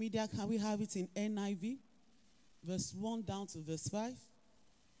 Media, can we have it in NIV? Verse 1 down to verse 5.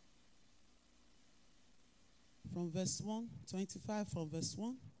 From verse 1, 25 from verse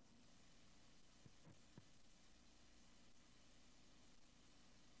 1.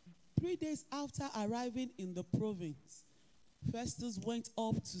 Three days after arriving in the province, Festus went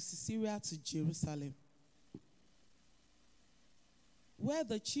up to Caesarea to Jerusalem, where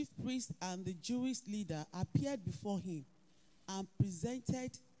the chief priest and the Jewish leader appeared before him and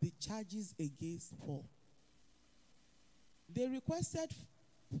presented the charges against Paul. They requested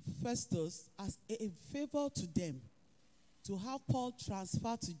Festus as a favor to them to have Paul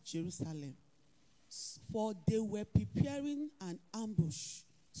transferred to Jerusalem, for they were preparing an ambush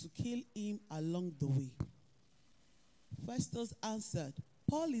to kill him along the way. Festus answered,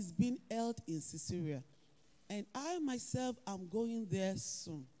 Paul is being held in Caesarea, and I myself am going there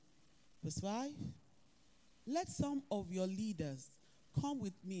soon. Verse 5. Let some of your leaders come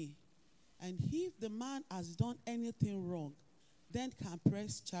with me, and if the man has done anything wrong, then can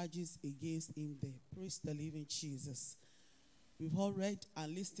press charges against him there. Praise the living Jesus. We've all read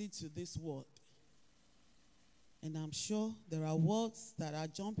and listened to this word. And I'm sure there are words that are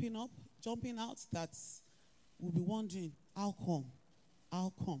jumping out that we'll be wondering, how come?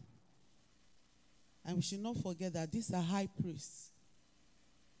 How come? And we should not forget that these are high priests.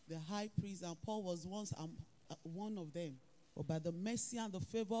 The high priest, and Paul was once one of them. But by the mercy and the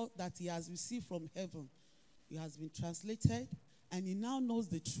favor that he has received from heaven, he has been translated, and he now knows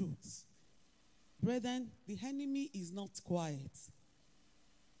the truth. Brethren, the enemy is not quiet.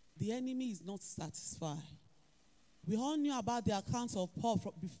 The enemy is not satisfied. We all knew about the account of Paul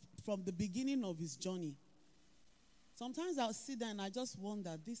from the beginning of his journey. Sometimes I'll sit there and I just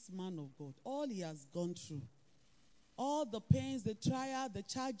wonder, this man of God, all he has gone through, all the pains, the trial, the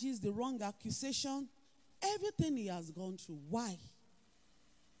charges, the wrong accusation, everything he has gone through. Why?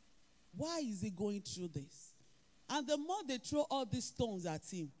 Why is he going through this? And the more they throw all these stones at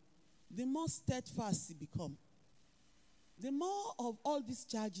him, the more steadfast he becomes. The more of all these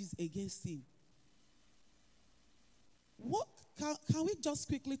charges against him. What can we just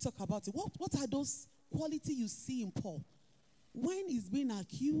quickly talk about it? What are those qualities you see in Paul? When he's being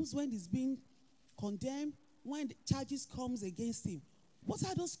accused, when he's being condemned, when the charges comes against him, what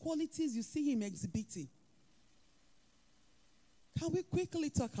are those qualities you see him exhibiting? Can we quickly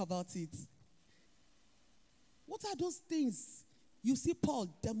talk about it? What are those things you see Paul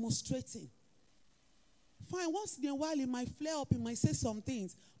demonstrating? Fine, once in a while he might flare up, he might say some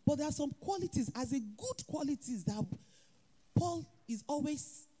things, but there are some qualities, as a good qualities, that Paul is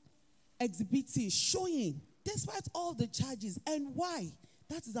always exhibiting, showing, despite all the charges. And why?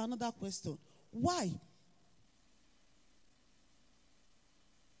 That is another question. Why?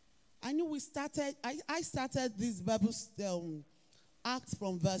 I knew I started this Bible Acts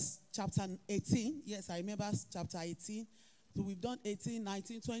from verse chapter 18. Yes, I remember chapter 18. So we've done 18,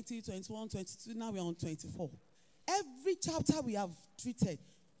 19, 20, 21, 22. Now we're on 24. Every chapter we have treated.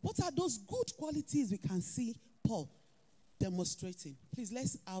 What are those good qualities we can see Paul demonstrating? Please,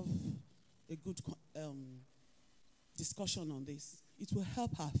 let's have a good discussion on this. It will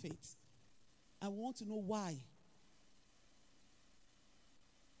help our faith. I want to know why.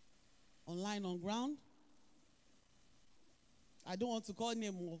 Online, on ground. I don't want to call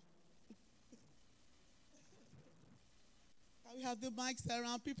name more. Can we have the mics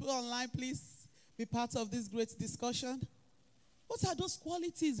around? People online, please be part of this great discussion. What are those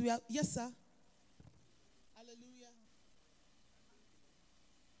qualities we have? Yes, sir. Hallelujah.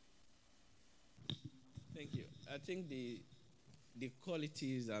 Thank you. I think the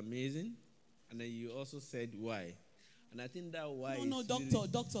quality is amazing, and then you also said why. And I think that why No,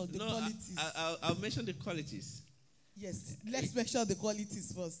 doctor, the qualities. I'll mention the qualities. Yes, let's measure the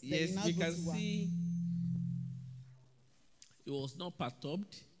qualities first. Yes, we can see it was not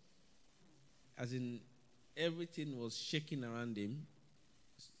perturbed, as in everything was shaking around him,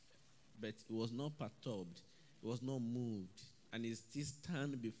 but it was not perturbed, it was not moved, and he still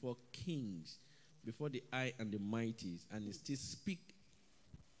stand before kings, before the high and the mighty, and he still speak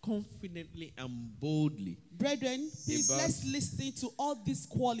confidently and boldly. Brethren, please let's listen to all these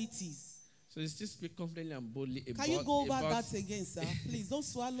qualities. So he still speak confidently and boldly about... Can you go over that again, sir? Please, don't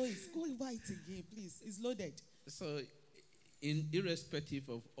swallow it. Go over it again, please. It's loaded. So, irrespective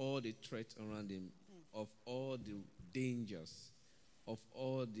of all the threats around him, of all the dangers, of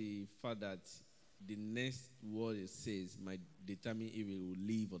all the fact that the next word it says might determine if he will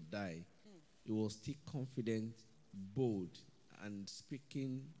live or die, he was still confident, bold, and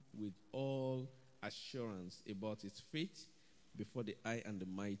speaking with all assurance about his faith before the high and the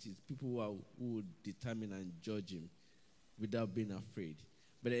mighty, people who would determine and judge him without being afraid.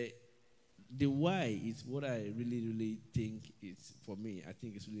 But the why is what I really, really think is, for me, I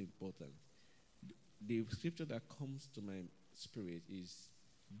think it's really important. The scripture that comes to my spirit is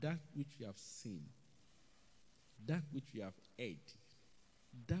that which we have seen, that which we have heard,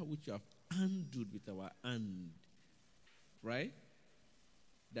 that which we have handled with our hand, right?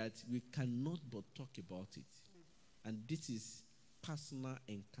 That we cannot but talk about it. And this is personal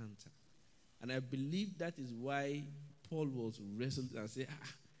encounter. And I believe that is why Paul was resolute and said,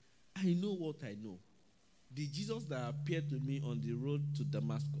 I know what I know. The Jesus that appeared to me on the road to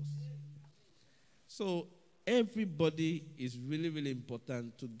Damascus. So everybody is really, really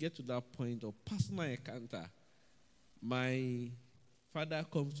important to get to that point of personal encounter. My father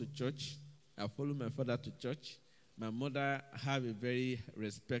comes to church. I follow my father to church. My mother have a very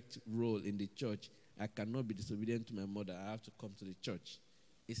respect role in the church. I cannot be disobedient to my mother. I have to come to the church.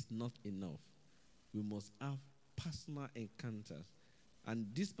 It's not enough. We must have personal encounters. And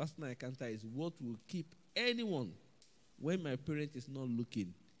this personal encounter is what will keep anyone When my parent is not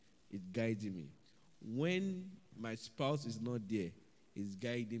looking, it's guiding me. When my spouse is not there, it's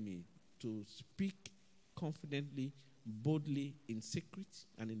guiding me to speak confidently, boldly, in secret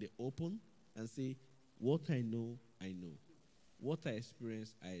and in the open, and say, what I know, I know. What I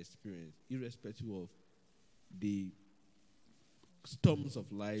experience, irrespective of the storms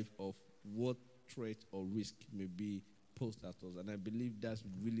of life, of what threat or risk may be posed at us. And I believe that's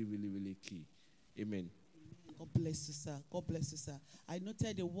really, really, really key. Amen. God bless you, sir. God bless you, sir. I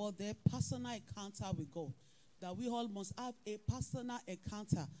noted the word there, personal encounter with God. That we all must have a personal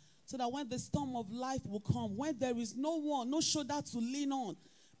encounter. So that when the storm of life will come, when there is no one, no shoulder to lean on,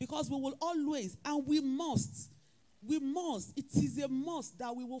 because we will always, and we must, it is a must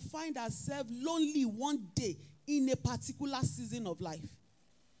that we will find ourselves lonely one day in a particular season of life.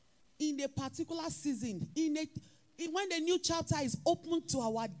 In a particular season, when the new chapter is open to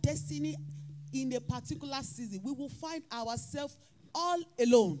our destiny, in a particular season, we will find ourselves all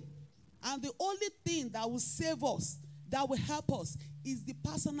alone. And the only thing that will save us, that will help us, is the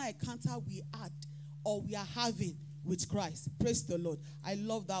personal encounter we had or we are having with Christ. Praise the Lord. I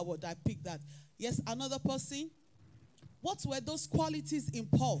love that word. I picked that. Yes, another person. What were those qualities in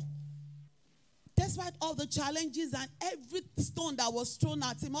Paul? Despite all the challenges and every stone that was thrown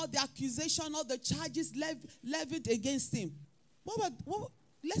at him, all the accusation, all the charges levied against him.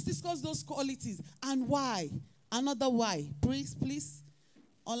 Let's discuss those qualities and why. Another why. Please.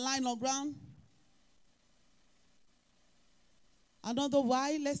 Online or ground. Another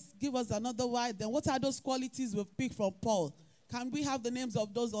why. Let's give us another why. Then what are those qualities we've picked from Paul? Can we have the names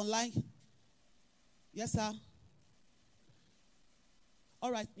of those online? Yes, sir.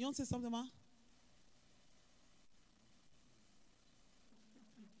 All right. You want to say something, ma?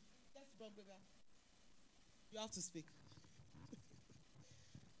 Yes, brother. You have to speak.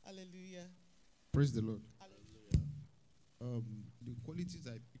 Hallelujah. Praise the Lord. Hallelujah. The qualities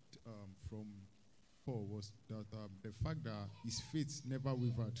I picked from Paul was that the fact that his faith never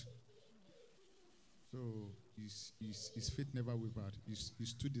wavered. So his faith never wavered. He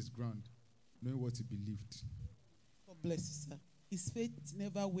stood his ground, knowing what he believed. God bless you, sir. His faith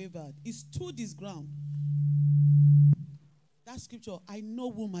never wavered. He stood his ground. That scripture, I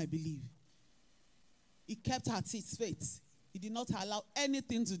know whom I believe. He kept at his faith. He did not allow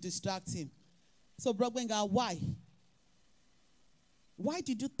anything to distract him. So, Brother Benga, why? Why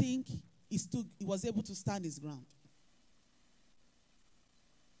did you think he was able to stand his ground?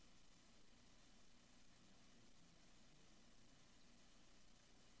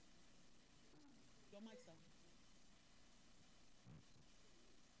 Your mic, sir.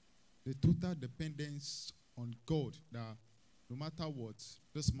 The total dependence on God, that no matter what,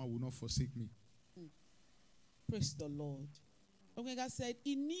 this man will not forsake me. Praise the Lord. Omega said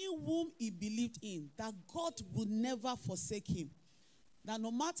he knew whom he believed in, that God would never forsake him. That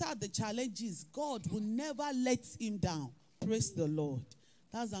no matter the challenges, God will never let him down. Praise the Lord.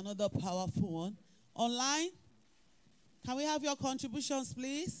 That's another powerful one. Online, can we have your contributions,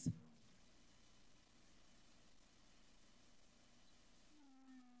 please?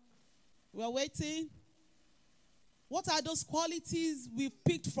 We're waiting. What are those qualities we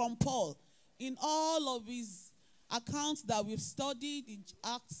picked from Paul in all of his accounts that we've studied in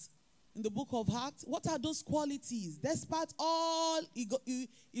Acts, in the book of Acts? What are those qualities? Despite all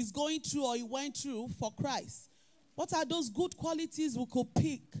he's going through or he went through for Christ, what are those good qualities we could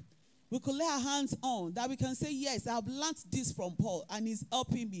pick, we could lay our hands on, that we can say, yes, I've learned this from Paul and he's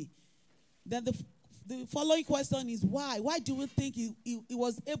helping me? Then the following question is why? Why do we think he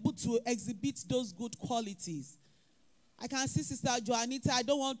was able to exhibit those good qualities? I can see Sister Joanita. I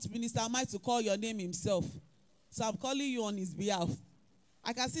don't want Minister Mike to call your name himself, so I'm calling you on his behalf.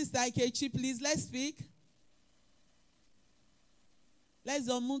 I can see Sister Ikechi. Please, let's speak. Let's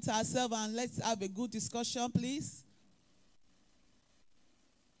unmute ourselves and let's have a good discussion, please.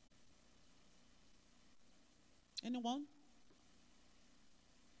 Anyone?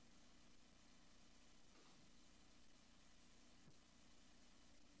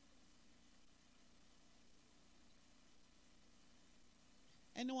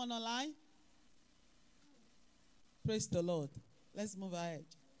 Anyone online? Praise the Lord. Let's move ahead.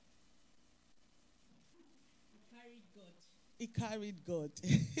 He carried God.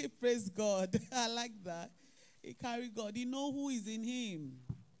 Praise God. I like that. He carried God. He knows who is in him.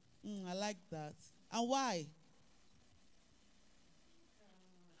 I like that. And why?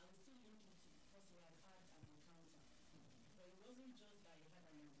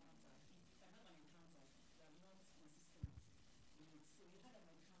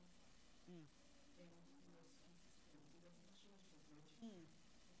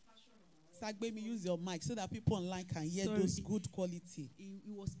 Sagbemi, use your mic so that people online can hear Sorry. those good quality.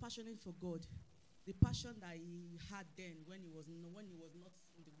 He was passionate for God. The passion that he had then when he was in the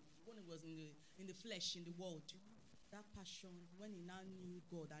flesh, in the world. That passion, when he now knew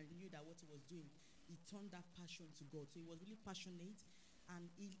God and knew that what he was doing, he turned that passion to God. So he was really passionate, and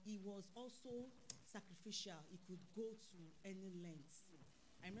he was also sacrificial. He could go to any length.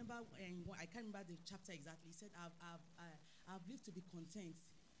 I remember, I can't remember the chapter exactly. He said, I've lived to be content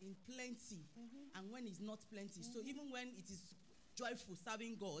in plenty, and when it's not plenty. So even when it is joyful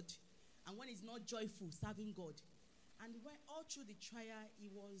serving God, and when it's not joyful serving God. And when all through the trial, he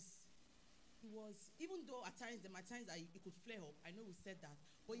was, even though at times, there were times that he could flare up. I know we said that,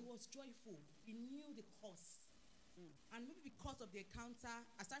 but he was joyful. He knew the cost. And maybe because of the encounter,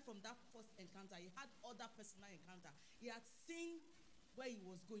 aside from that first encounter, he had other personal encounter. He had seen where he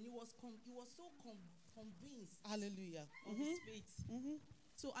was going. He was so convinced. Hallelujah. Of his faith.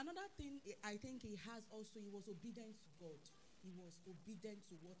 So another thing I think he has also, he was obedient to God. He was obedient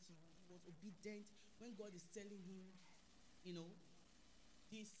to what he was obedient when God is telling him,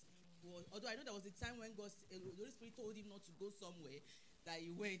 this was, although I know there was a time when the Holy Spirit told him not to go somewhere, that he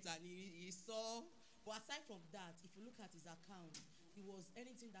went and he saw. But aside from that, if you look at his account, he was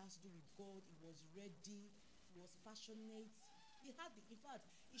anything that has to do with God, he was ready, he was passionate. In fact,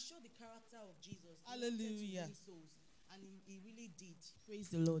 he showed the character of Jesus. Hallelujah. Souls, and he really did. Praise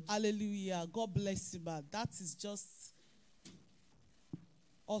the Lord. Hallelujah. God bless you, man. That is just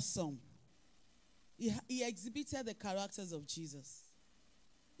awesome. He exhibited the characters of Jesus.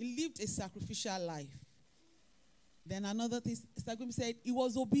 He lived a sacrificial life. Then another thing, Sagum said, he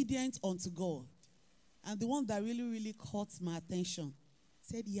was obedient unto God. And the one that really, really caught my attention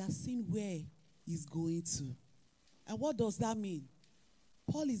said he has seen where he's going to. And what does that mean?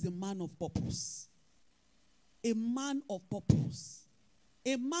 Paul is a man of purpose. A man of purpose.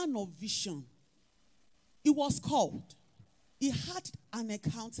 A man of vision. He was called. He had an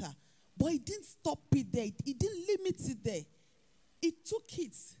encounter. But he didn't stop it there. He didn't limit it there. He took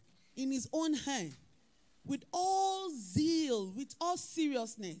it in his own hand with all zeal, with all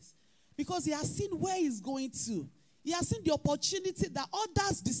seriousness. Because he has seen where he's going to. He has seen the opportunity that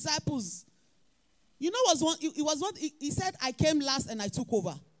others, disciples, he said, I came last and I took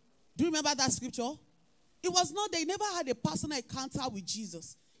over. Do you remember that scripture? It was not, they never had a personal encounter with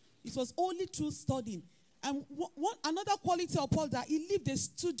Jesus. It was only through studying. And another quality of Paul, that he lived a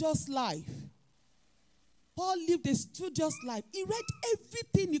studious life. Paul lived a studious life. He read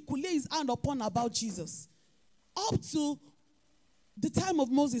everything he could lay his hand upon about Jesus. Up to the time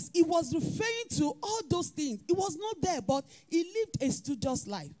of Moses, he was referring to all those things. He was not there, but he lived a studious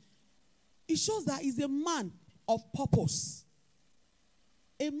life. It shows that he's a man of purpose.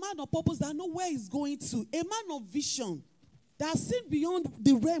 A man of purpose that knows where he's going to. A man of vision that has seen beyond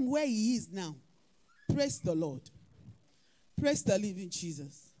the realm where he is now. Praise the Lord. Praise the living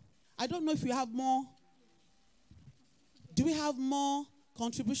Jesus. I don't know if we have more. Do we have more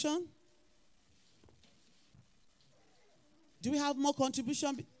contribution? Do we have more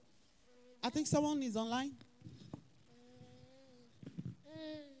contribution? I think someone is online.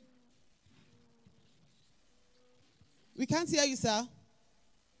 We can't hear you, sir.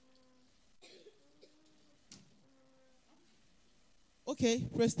 Okay,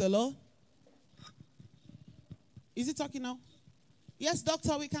 praise the Lord. Is he talking now? Yes,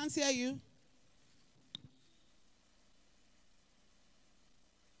 doctor, we can't hear you.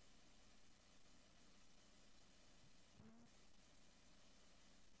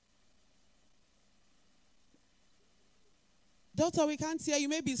 Doctor, we can't hear you.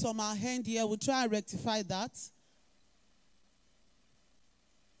 Maybe it's from our hand here. We'll try and rectify that.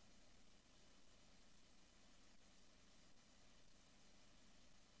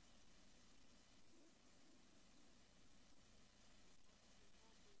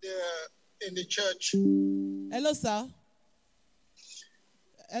 In the church. Hello, sir.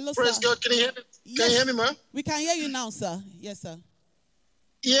 Hello, Praise sir. God. Can you hear me? Yes. Can you hear me, man? We can hear you now, sir. Yes, sir.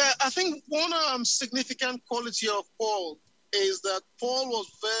 Yeah, I think one significant quality of Paul is that Paul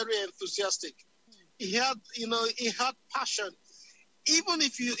was very enthusiastic. He had passion. Even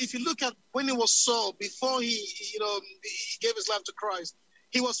if you look at when he was Saul, before he gave his life to Christ,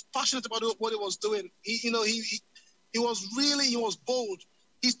 he was passionate about what he was doing. He was bold.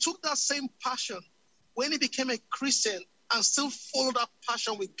 He took that same passion when he became a Christian and still followed that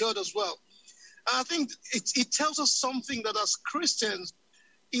passion with God as well. And I think it tells us something, that as Christians,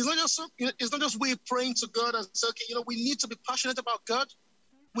 it's not just we praying to God and say, okay, we need to be passionate about God.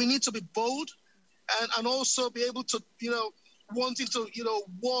 We need to be bold and also be able to, wanting to,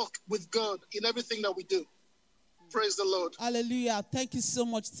 walk with God in everything that we do. Praise the Lord. Hallelujah. Thank you so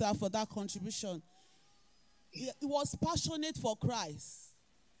much, sir, for that contribution. He was passionate for Christ.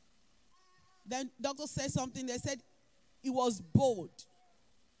 Then doctor said something. They said he was bold.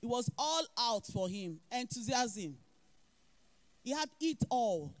 It was all out for him. Enthusiasm. He had it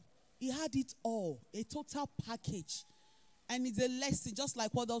all. He had it all. A total package. And it's a lesson, just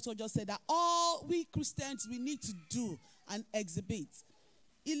like what doctor just said, that all we Christians, we need to do and exhibit.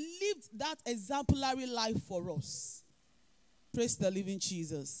 He lived that exemplary life for us. Praise the living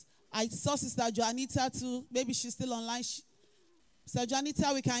Jesus. I saw Sister Juanita too. Maybe she's still online. Sister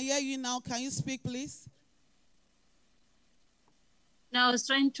Juanita, we can hear you now. Can you speak, please? Now, I was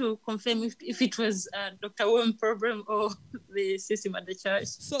trying to confirm if it was Dr. Women's problem or the system at the church.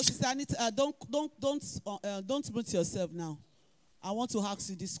 So, Sister Anita, don't mute yourself now. I want to ask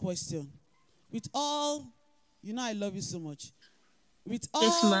you this question. With all, you know I love you so much. With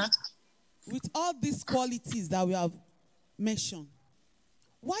all these qualities that we have mentioned,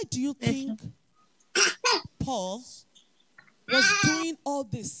 why do you think Paul was doing all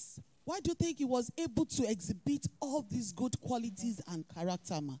this? Why do you think he was able to exhibit all these good qualities and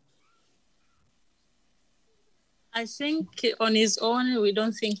character, ma? I think on his own, we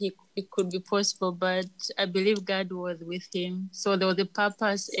don't think it could be possible, but I believe God was with him. So there was a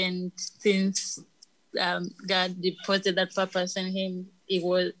purpose, and since God deposited that purpose in him, he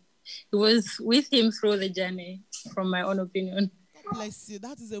was with him through the journey, from my own opinion. God bless you.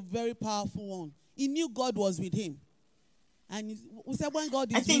 That is a very powerful one. He knew God was with him. And we said when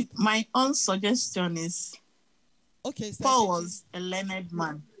God is I think my own suggestion is Paul was a learned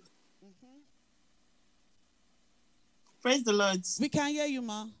man. Mm-hmm. Praise the Lord. We can hear you,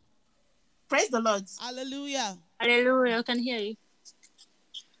 ma. Praise the Lord. Hallelujah. Hallelujah. I can hear you.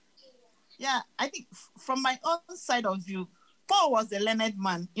 Yeah, I think from my own side of view, Paul was a learned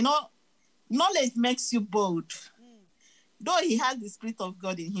man. You know, knowledge makes you bold. Though he had the Spirit of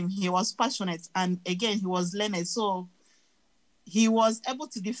God in him, he was passionate. And again, he was learned. So he was able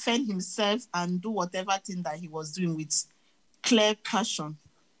to defend himself and do whatever thing that he was doing with clear passion.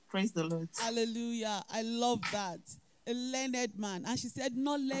 Praise the Lord. Hallelujah. I love that. A learned man. And she said,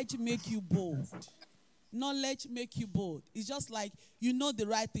 knowledge make you bold. Knowledge make you bold. It's just like you know the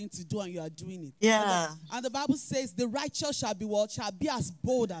right thing to do and you are doing it. Yeah. And the Bible says the righteous shall be what? Shall be as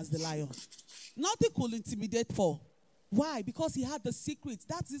bold as the lion. Nothing could intimidate Paul. Why? Because he had the secret.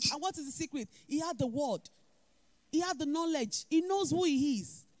 That's it. And what is the secret? He had the word. He had the knowledge. He knows who he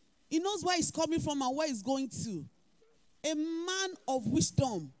is. He knows where he's coming from and where he's going to. A man of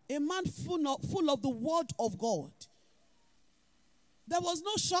wisdom. A man full of the word of God. There was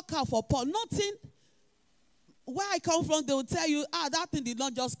no shocker for Paul. Nothing. Where I come from, they will tell you, that thing did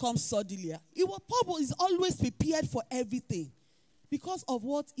not just come suddenly. Paul is always prepared for everything. Because of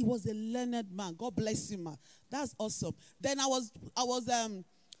what? He was a learned man. God bless you, man. That's awesome. Then I was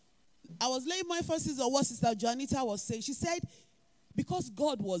laying my emphasis on what Sister Juanita was saying. She said, because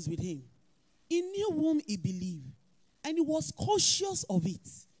God was with him, he knew whom he believed, and he was conscious of it.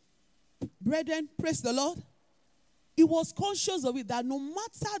 Brethren, praise the Lord. He was conscious of it, that no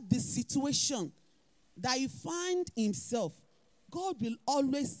matter the situation that he find himself, God will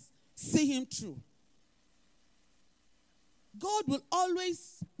always see him through. God will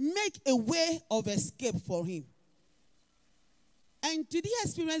always make a way of escape for him. And did he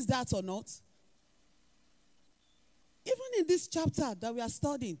experience that or not? Even in this chapter that we are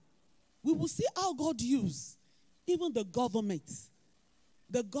studying, we will see how God used even the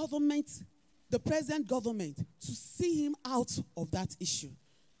present government, to see him out of that issue.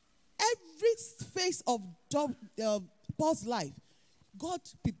 Every phase of Paul's life, God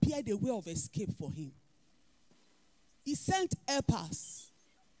prepared a way of escape for him. He sent helpers.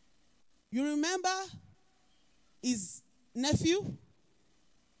 You remember his nephew?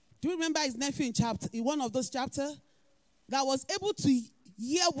 Do you remember his nephew in one of those chapters? That was able to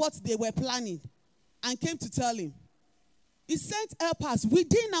hear what they were planning and came to tell him. He sent helpers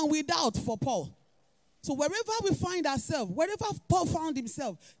within and without for Paul. So wherever we find ourselves, wherever Paul found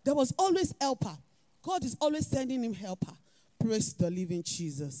himself, there was always helper. God is always sending him helper. Praise the living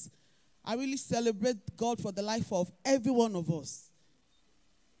Jesus. I really celebrate God for the life of every one of us.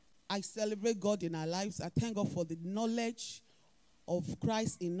 I celebrate God in our lives. I thank God for the knowledge of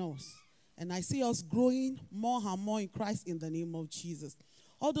Christ in us. And I see us growing more and more in Christ in the name of Jesus.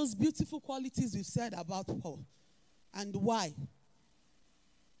 All those beautiful qualities we've said about Paul. And why?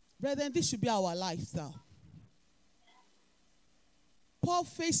 Brethren, this should be our lifestyle. Paul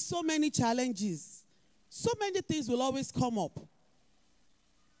faced so many challenges. So many things will always come up.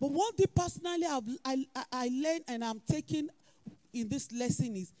 But one thing personally I learned and I'm taking in this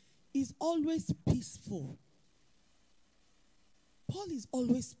lesson is always peaceful. Paul is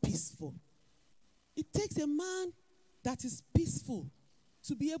always peaceful. It takes a man that is peaceful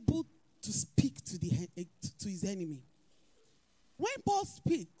to be able to speak to his enemy. When Paul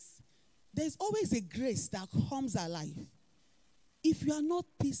speaks, there's always a grace that comes alive. If you are not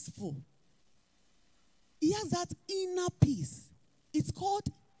peaceful, he has that inner peace. It's called,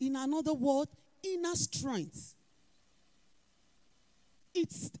 in another word, inner strength.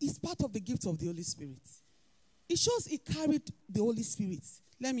 It's part of the gift of the Holy Spirit. It shows he carried the Holy Spirit.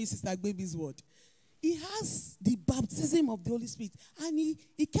 Let me use Sister Baby's word. He has the baptism of the Holy Spirit, and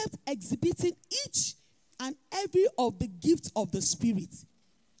he kept exhibiting each and every of the gifts of the Spirit.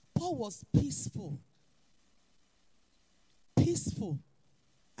 Paul was peaceful. Peaceful.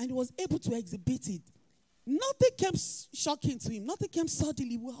 And he was able to exhibit it. Nothing came shocking to him. Nothing came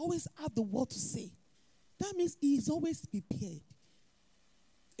suddenly. He will always have the word to say. That means he is always prepared.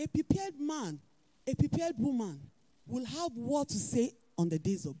 A prepared man, a prepared woman will have what to say on the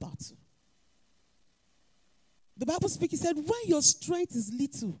days of battle. The Bible speaks, it said, when your strength is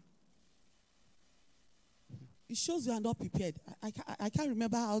little, it shows you are not prepared. I can't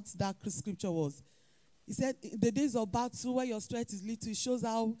remember how that scripture was. He said, in the days of battle, where your strength is little, it shows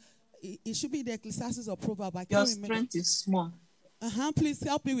how, it should be the Ecclesiastes or Proverbs. I can't remember. Your strength is small. Please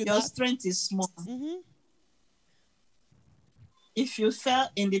help me with that. Your strength is small. Mm-hmm. If you fell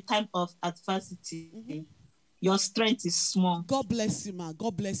in the time of adversity, your strength is small. God bless you, man.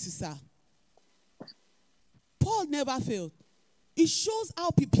 God bless you, sir. Paul never failed. It shows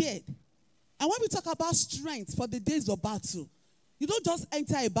how prepared. And when we talk about strength for the days of battle, you don't just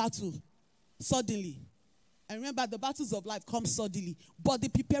enter a battle suddenly. And remember, the battles of life come suddenly. But the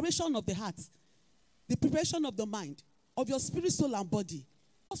preparation of the heart, the preparation of the mind, of your spirit, soul, and body,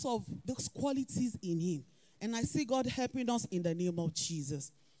 because of those qualities in him. And I see God helping us in the name of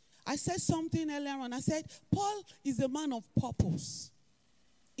Jesus. I said something earlier on. I said, Paul is a man of purpose.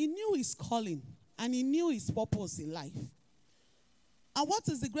 He knew his calling, and he knew his purpose in life. And what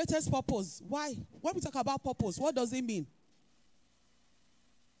is the greatest purpose? Why? When we talk about purpose, what does it mean?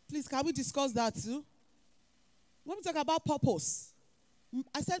 Please, can we discuss that too? When we talk about purpose,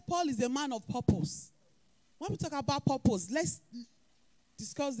 I said Paul is a man of purpose. When we talk about purpose, let's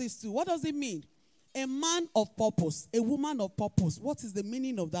discuss this too. What does it mean? A man of purpose, a woman of purpose. What is the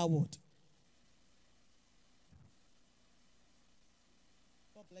meaning of that word?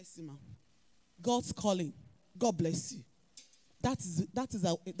 God bless you, man. God's calling. God bless you. That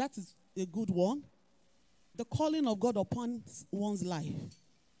is a good one. The calling of God upon one's life.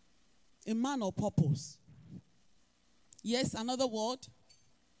 A man of purpose. Yes, another word.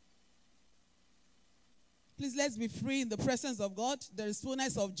 Please, let's be free in the presence of God. There is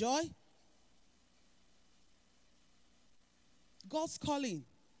fullness of joy. God's calling.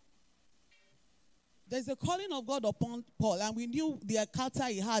 There's a calling of God upon Paul, and we knew the encounter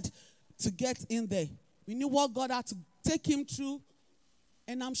he had to get in there. We knew what God had to take him through,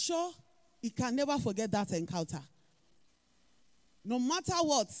 and I'm sure he can never forget that encounter. No matter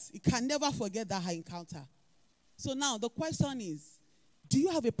what, he can never forget that encounter. So now the question is, do you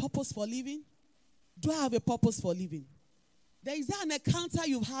have a purpose for living? Do I have a purpose for living? There is an encounter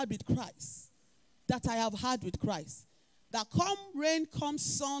you've had with Christ that I have had with Christ. That come rain, come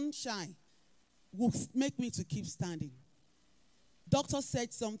sunshine, will make me to keep standing. Doctor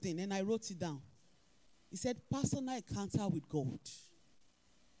said something, and I wrote it down. He said, personal encounter with God.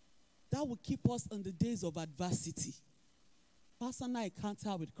 That will keep us in the days of adversity. Personal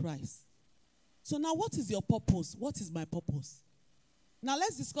encounter with Christ. So now, what is your purpose? What is my purpose? Now,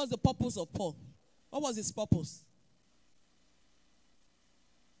 let's discuss the purpose of Paul. What was his purpose?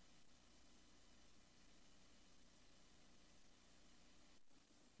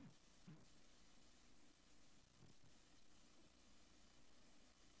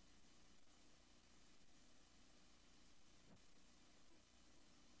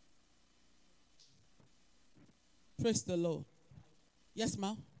 Praise the Lord. Yes,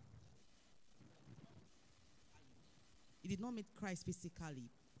 ma'am. He did not meet Christ physically,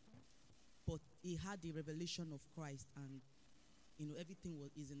 but he had the revelation of Christ, and everything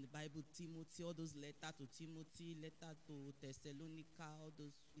is in the Bible. Timothy, all those letters to Timothy, letter to Thessalonica, all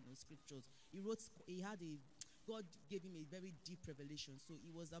those scriptures. God gave him a very deep revelation. So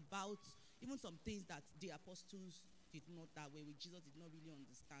it was about even some things that the apostles did not, that way with Jesus did not really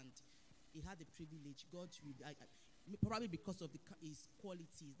understand. He had a privilege. God, probably because of his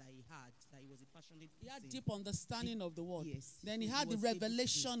qualities that he had, that he was a passionate person. He had deep understanding of the word. Yes. Then he had the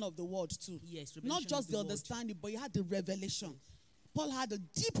revelation of the word too. Yes. Not just the understanding, but he had the revelation. Paul had a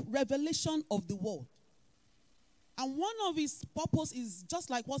deep revelation of the word. And one of his purpose is, just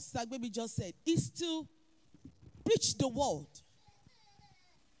like what Sister Baby just said, is to preach the word.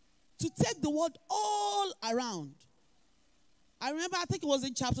 to take the word all around. I remember, I think it was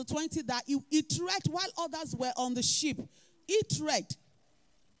in chapter 20, that he trekked while others were on the ship. He trekked.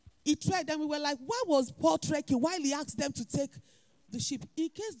 He trekked, and we were like, why was Paul trekking while he asked them to take the ship? In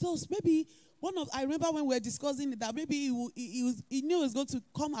case those, maybe I remember when we were discussing it, that maybe he knew he was going to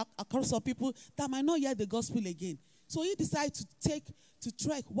come across some people that might not hear the gospel again. So he decided to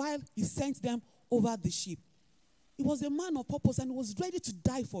trek while he sent them over the ship. He was a man of purpose, and he was ready to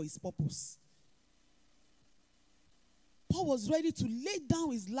die for his purpose. Paul was ready to lay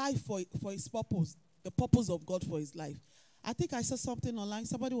down his life for his purpose, the purpose of God for his life. I think I saw something online.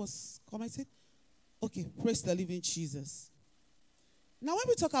 Somebody was commenting. Okay, praise the living Jesus. Now, when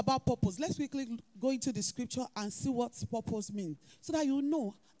we talk about purpose, let's quickly go into the scripture and see what purpose means, so that you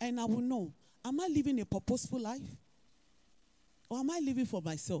know, and I will know, am I living a purposeful life? Or am I living for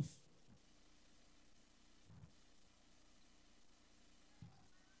myself?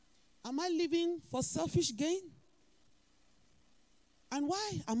 Am I living for selfish gain? And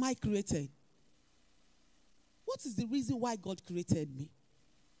why am I created? What is the reason why God created me?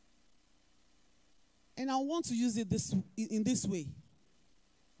 And I want to use it in this way.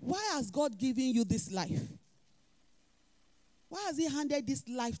 Why has God given you this life? Why has he handed this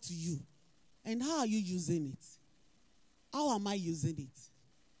life to you? And how are you using it? How am I using it?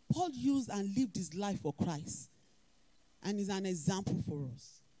 Paul used and lived his life for Christ, and is an example for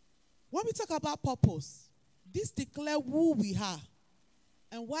us. When we talk about purpose, this declares who we are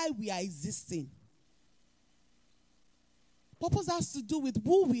and why we are existing. Purpose has to do with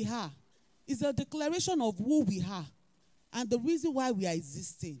who we are. It's a declaration of who we are and the reason why we are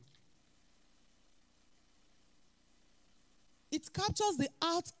existing. It captures the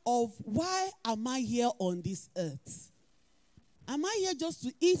heart of why am I here on this earth? Am I here just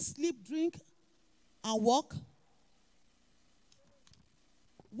to eat, sleep, drink, and walk?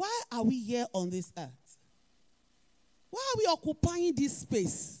 Why are we here on this earth? Why are we occupying this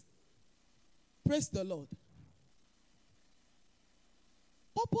space? Praise the Lord.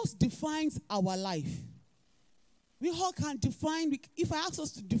 Purpose defines our life. We all can define, if I ask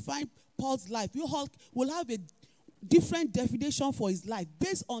us to define Paul's life, we all will have a different definition for his life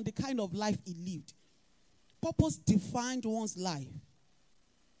based on the kind of life he lived. Purpose defined one's life.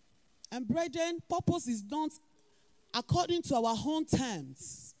 And brethren, purpose is not according to our own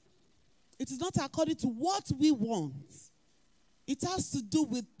terms. It is not according to what we want. It has to do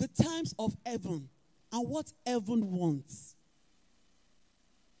with the terms of heaven and what heaven wants.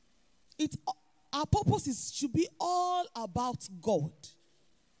 Our purpose should be all about God.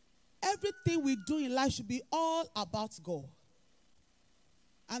 Everything we do in life should be all about God.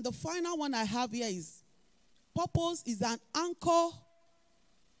 And the final one I have here is, purpose is an anchor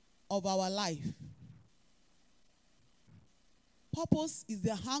of our life. Purpose is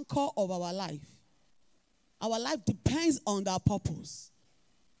the anchor of our life. Our life depends on that purpose.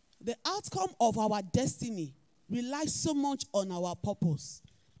 The outcome of our destiny relies so much on our purpose.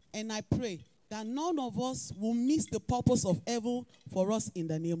 And I pray that none of us will miss the purpose of heaven for us in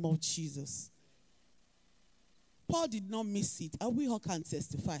the name of Jesus. Paul did not miss it, and we all can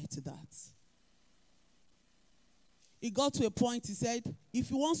testify to that. He got to a point, he said, if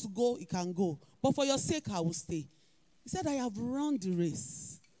he wants to go, he can go. But for your sake, I will stay. He said, I have run the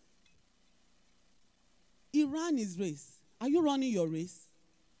race. He ran his race. Are you running your race?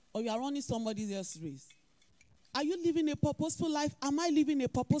 Or you are running somebody else's race? Are you living a purposeful life? Am I living a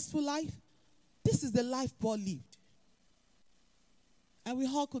purposeful life? This is the life Paul lived. And we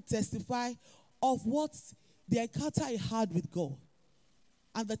all could testify of what the encounter he had with God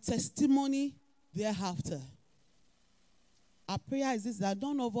and the testimony thereafter. Our prayer is this, that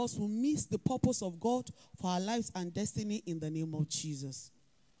none of us will miss the purpose of God for our lives and destiny in the name of Jesus.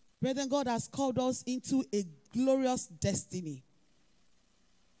 Brethren, God has called us into a glorious destiny.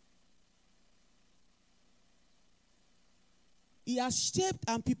 He has shaped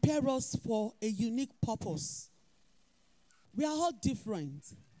and prepared us for a unique purpose. We are all different.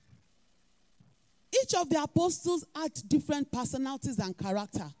 Each of the apostles had different personalities and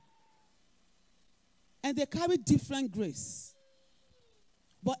character. And they carried different grace.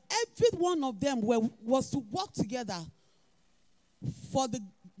 But every one of them was to work together for the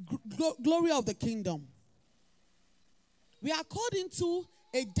glory of the kingdom. We are called into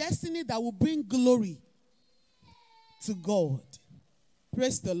a destiny that will bring glory to God.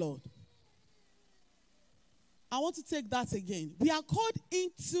 Praise the Lord. I want to take that again. We are called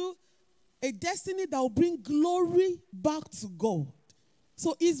into a destiny that will bring glory back to God.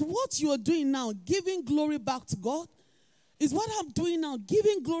 So is what you are doing now giving glory back to God? Is what I'm doing now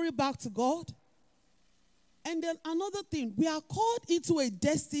giving glory back to God? And then another thing, we are called into a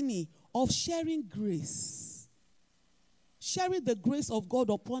destiny of sharing grace. Sharing the grace of God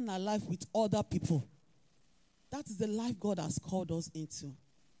upon our life with other people. That is the life God has called us into.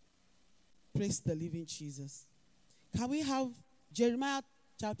 Praise the living Jesus. Can we have Jeremiah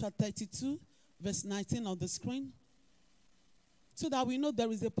chapter 32, verse 19 on the screen? So that we know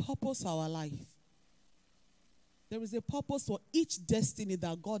there is a purpose for our life. There is a purpose for each destiny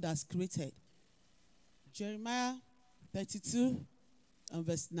that God has created. Jeremiah 32 and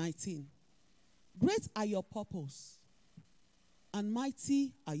verse 19. Great are your purpose, and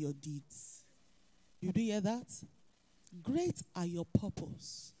mighty are your deeds. You do hear that? Great are your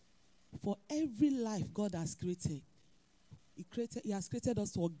purpose. For every life God has created, He has created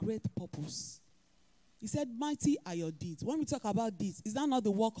us for a great purpose. He said, mighty are your deeds. When we talk about deeds, is that not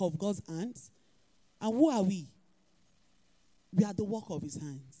the work of God's hands? And who are we? We are the work of His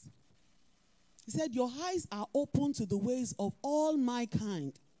hands. He said, your eyes are open to the ways of all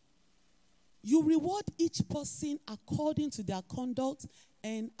mankind. You reward each person according to their conduct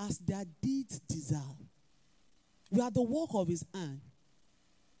and as their deeds deserve. We are the work of His hand.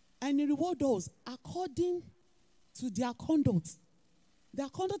 And He rewards us according to their conduct. Their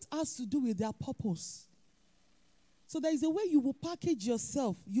conduct has to do with their purpose. So there is a way you will package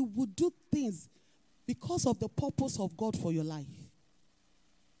yourself. You will do things because of the purpose of God for your life.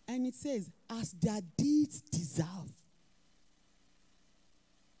 And it says, as their deeds deserve.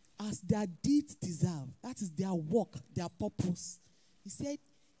 As their deeds deserve. That is their work, their purpose. He said,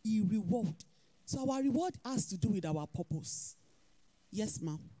 He reward. So our reward has to do with our purpose. Yes,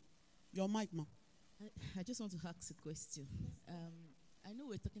 ma'am. Your mic, ma'am. I just want to ask a question. I know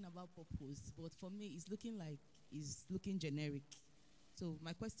we're talking about purpose, but for me, it's looking generic. So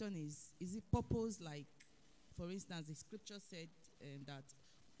my question is it purpose like, for instance, the scripture said that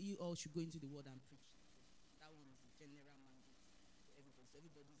you all should go into the world and preach. That one is the general mandate to everybody. So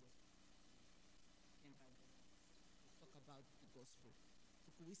everybody's talk about the gospel. So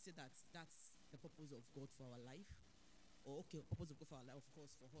could we say that that's the purpose of God for our life? Or okay, purpose of God for our life, of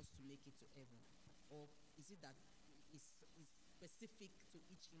course, for us to make it to heaven. Or is it that it's specific to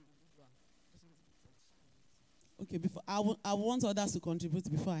each individual? Okay, before I want others to contribute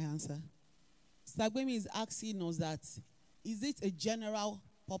before I answer. Sagbemi is asking us that, is it a general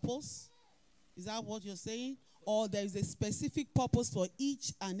purpose? Is that what you're saying? Or there is a specific purpose for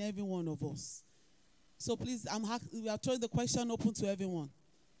each and every one of us? So please, we are throwing the question open to everyone.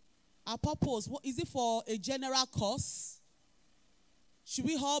 Our purpose, what, is it for a general cause? Should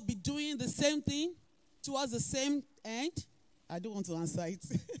we all be doing the same thing towards the same end? I don't want to answer it.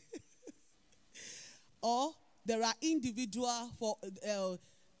 Or there are individual for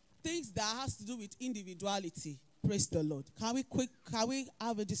things that has to do with individuality. Praise the Lord. Can we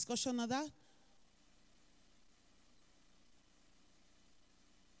have a discussion on that?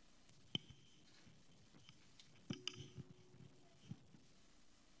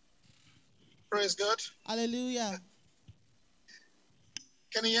 Praise God. Hallelujah.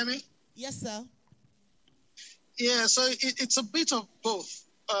 Can you hear me? Yes, sir. Yeah, so it's a bit of both,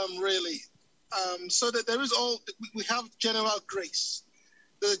 really. So that we have general grace,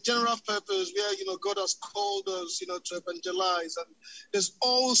 the general purpose where, God has called us, to evangelize. And there's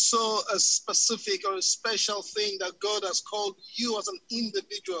also a specific or a special thing that God has called you as an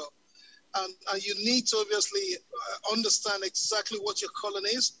individual. And you need to obviously understand exactly what your calling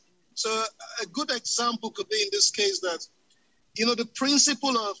is. So a good example could be in this case that, the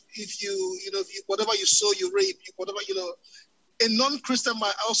principle of if you whatever you sow, you reap, whatever, a non-Christian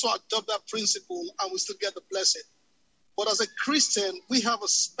might also adopt that principle and we still get the blessing. But as a Christian, we have a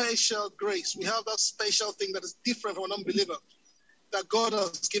special grace. We have that special thing that is different from an unbeliever that God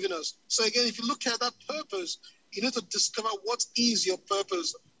has given us. So again, if you look at that purpose, you need to discover what is your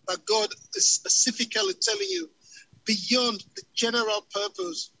purpose that God is specifically telling you beyond the general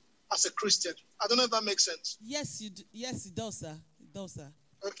purpose as a Christian. I don't know if that makes sense. Yes, yes, it does, sir. It does, sir.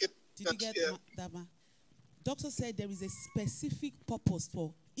 Okay. Did you get that, ma? Doctor said there is a specific purpose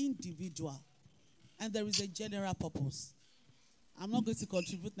for individual, and there is a general purpose. I'm not going to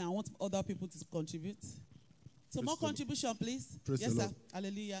contribute now. I want other people to contribute. So Praise more contribution, please. Praise yes, the sir. Lord.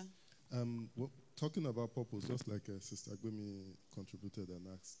 Hallelujah. Talking about purpose, just like Sister Agbemi contributed and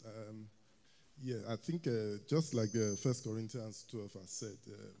asked. I think just like 1 Corinthians 12 has said,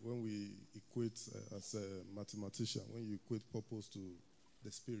 when we equate as a mathematician, when you equate purpose to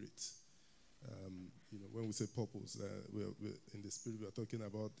the spirit, when we say purpose, we're in the spirit, we are talking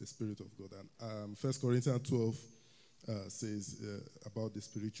about the Spirit of God. And 1 Corinthians 12 says about the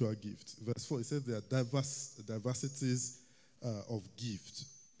spiritual gift. Verse 4, it says there are diversities of gift,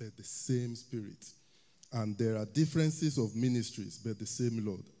 but the same Spirit. And there are differences of ministries, but the same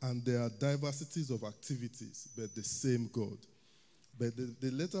Lord. And there are diversities of activities, but the same God. But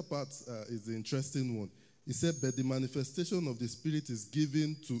the latter part is the interesting one. He said, but the manifestation of the Spirit is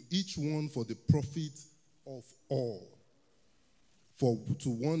given to each one for the profit of all. For to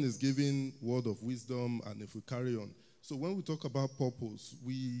one is given word of wisdom, and if we carry on. So when we talk about purpose,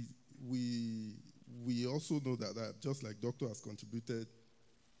 we also know that just like Doctor has contributed,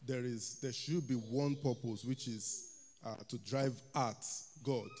 there should be one purpose, which is to drive at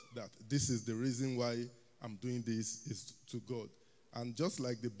God, that this is the reason why I'm doing this, is to God. And just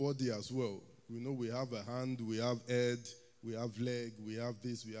like the body as well, we know we have a hand, we have head, we have leg, we have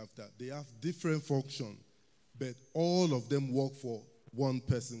this, we have that. They have different function, but all of them work for one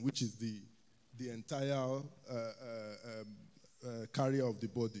person, which is the entire carrier of the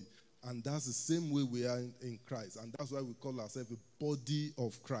body. And that's the same way we are in Christ. And that's why we call ourselves a body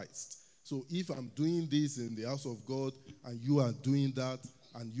of Christ. So if I'm doing this in the house of God, and you are doing that,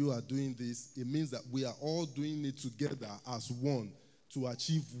 and you are doing this, it means that we are all doing it together as one to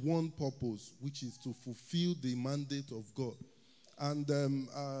achieve one purpose, which is to fulfill the mandate of God. And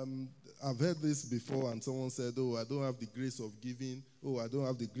I've heard this before, and someone said, oh, I don't have the grace of giving. Oh, I don't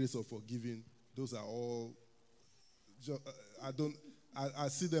have the grace of forgiving. Those are all, I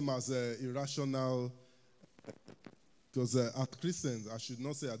see them as irrational, because as Christians, I should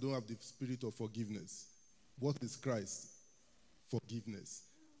not say I don't have the spirit of forgiveness. What is Christ? Forgiveness.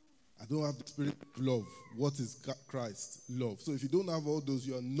 I don't have the spirit of love. What is Christ? Love. So if you don't have all those,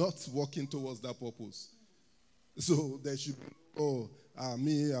 you are not working towards that purpose. So there should be,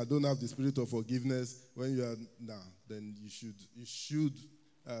 me, I don't have the spirit of forgiveness. When you are, then you should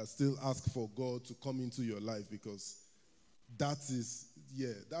still ask for God to come into your life, because that is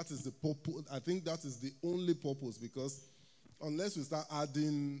the purpose. I think that is the only purpose, because unless we start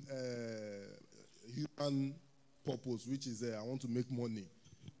adding human purpose, which is I want to make money,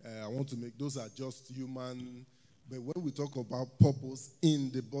 I want to make, those are just human. But when we talk about purpose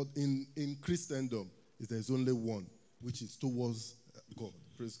in Christendom, there's only one, which is towards God.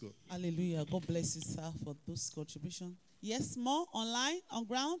 Praise God. Hallelujah. God bless you, sir, for those contributions. Yes, more online, on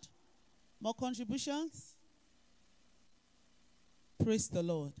ground, more contributions. Praise the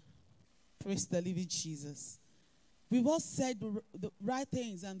Lord. Praise the living Jesus. We've all said the right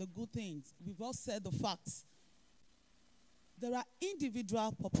things and the good things. We've all said the facts. There are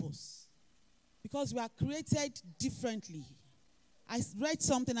individual purpose, because we are created differently. I read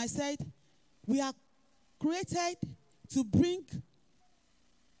something, I said, we are created to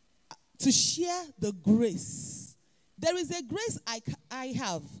share the grace. There is a grace I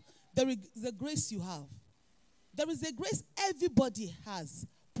have. There is a grace you have. There is a grace everybody has.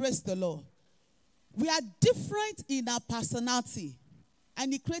 Praise the Lord. We are different in our personality.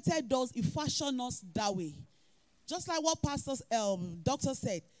 And He created us, He fashioned us that way. Just like what Doctor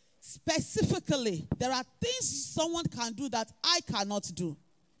said, specifically, there are things someone can do that I cannot do.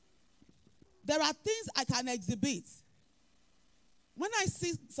 There are things I can exhibit. When I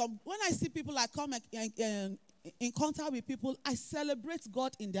see people, I come in contact with people, I celebrate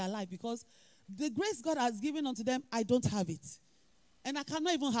God in their life, because the grace God has given unto them, I don't have it. And I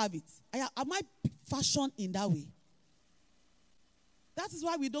cannot even have it. I might be fashioned in that way. That is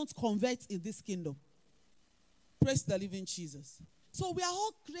why we don't convert in this kingdom. Praise the living Jesus. So we are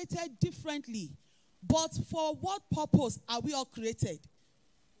all created differently. But for what purpose are we all created?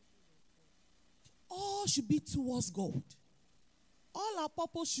 All should be towards God. All our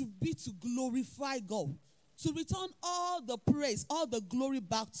purpose should be to glorify God, to return all the praise, all the glory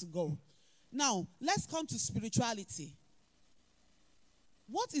back to God. Now, let's come to spirituality.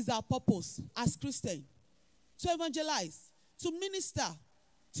 What is our purpose as Christians? To evangelize, to minister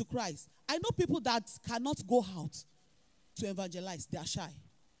to Christ. I know people that cannot go out to evangelize. They are shy.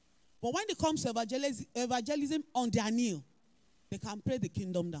 But when it comes to evangelism on their knee, they can pray the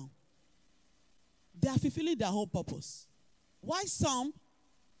kingdom down. They are fulfilling their whole purpose. Why some,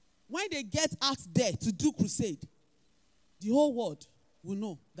 when they get out there to do crusade, the whole world will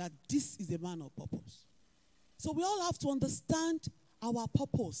know that this is a man of purpose. So we all have to understand our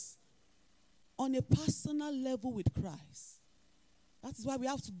purpose on a personal level with Christ. That is why we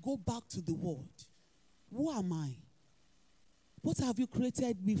have to go back to the word. Who am I? What have you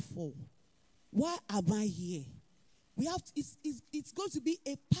created me for? Why am I here? We have to, it's going to be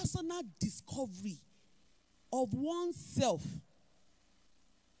a personal discovery of oneself.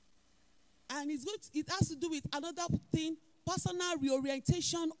 And it has to do with another thing, personal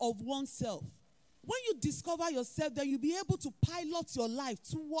reorientation of oneself. When you discover yourself, then you'll be able to pilot your life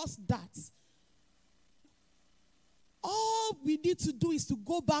towards that. All we need to do is to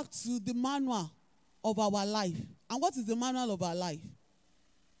go back to the manual of our life. And what is the manual of our life?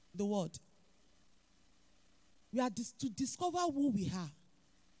 The word. We are to discover who we are.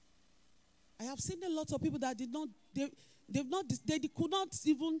 I have seen a lot of people that they could not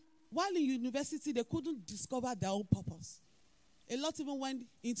even, while in university, they couldn't discover their own purpose. A lot even went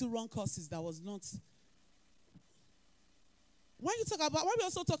into wrong courses that was not. When we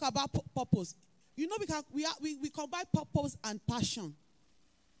also talk about purpose, you know, we combine purpose and passion.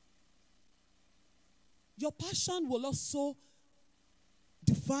 Your passion will also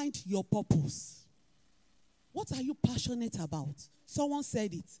define your purpose. What are you passionate about? Someone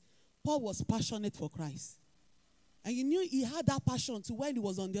said it. Paul was passionate for Christ. And you knew he had that passion to when he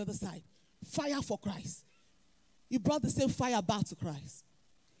was on the other side. Fire for Christ. He brought the same fire back to Christ.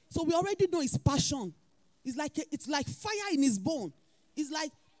 So we already know his passion. It's like fire in his bone. It's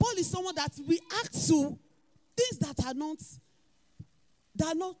like Paul is someone that reacts to things that are not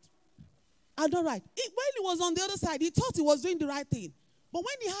right. When he was on the other side, he thought he was doing the right thing. But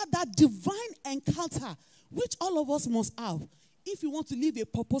when he had that divine encounter, which all of us must have, if you want to live a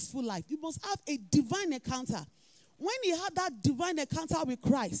purposeful life, you must have a divine encounter. When he had that divine encounter with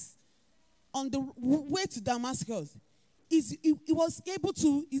Christ on the way to Damascus, he was able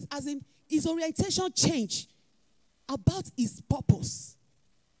to, as in his orientation changed about his purpose.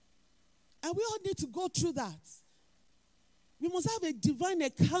 And we all need to go through that. We must have a divine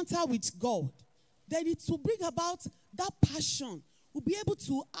encounter with God. Then it will bring about that passion. We'll be able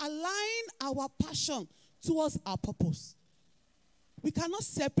to align our passion towards our purpose. We cannot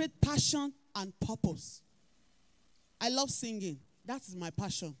separate passion and purpose. I love singing. That is my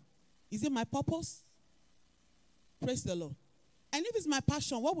passion. Is it my purpose? Praise the Lord. And if it's my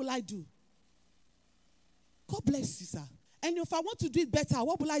passion, what will I do? God bless you, sir. And if I want to do it better,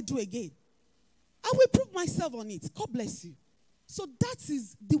 what will I do again? I will prove myself on it. God bless you. So that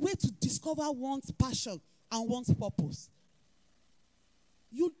is the way to discover one's passion and one's purpose.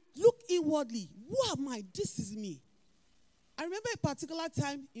 You look inwardly. Who am I? This is me. I remember a particular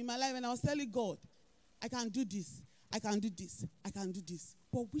time in my life when I was telling God, I can do this, I can do this, I can do this.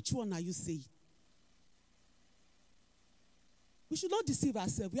 But which one are you saying? We should not deceive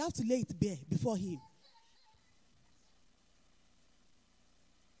ourselves. We have to lay it bare before Him.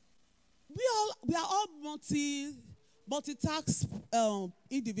 We are all multi-task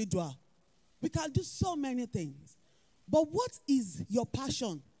individual. We can do so many things. But what is your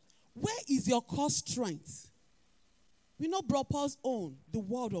passion? Where is your core strength? We know Bro Paul's own, the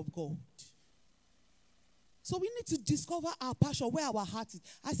word of God. So we need to discover our passion, where our heart is.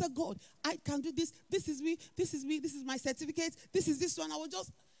 I said, God, I can do this. This is me. This is me. This is my certificate. This is this one. I was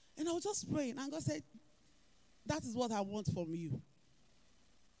just praying. And God said, that is what I want from you.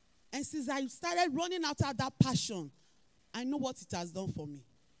 And since I started running after that passion, I know what it has done for me.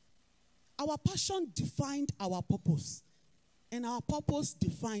 Our passion defined our purpose. And our purpose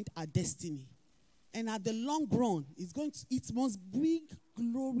defined our destiny. And at the long run, it must bring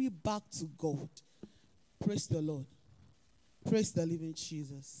glory back to God. Praise the Lord. Praise the living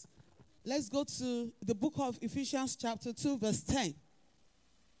Jesus. Let's go to the book of Ephesians chapter 2, verse 10.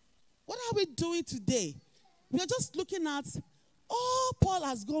 What are we doing today? We are just looking at all Paul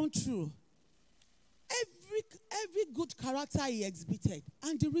has gone through. Every good character he exhibited.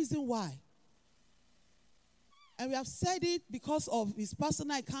 And the reason why. And we have said it because of his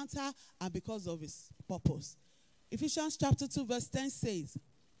personal encounter and because of his purpose. Ephesians chapter 2, verse 10 says,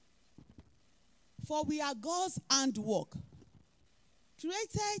 for we are God's handiwork,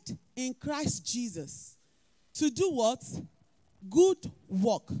 created in Christ Jesus, to do what? Good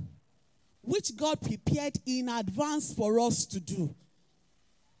work, which God prepared in advance for us to do.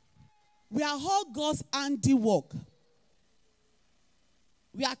 We are all God's handiwork.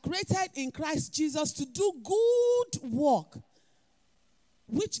 We are created in Christ Jesus to do good work,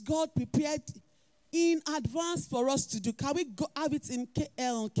 which God prepared in advance for us to do. Can we have it in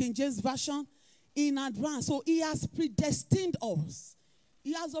King James Version? In advance. So He has predestined us.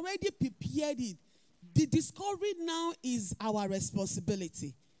 He has already prepared it. The discovery now is our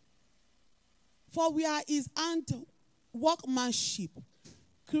responsibility. For we are His workmanship,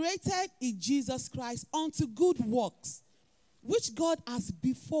 created in Jesus Christ unto good works, which God has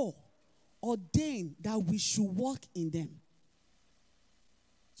before ordained that we should walk in them.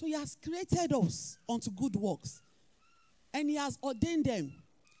 So He has created us unto good works. And He has ordained them.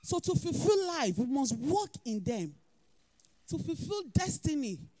 So to fulfill life, we must walk in them. To fulfill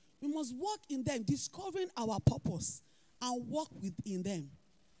destiny, we must walk in them, discovering our purpose and walk within them.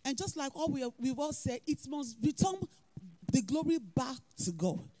 And just like all we've all said, it must return the glory back to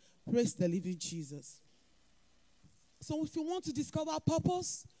God. Praise the living Jesus. So if you want to discover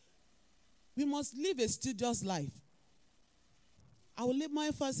purpose, We must live a studious life. I will lay more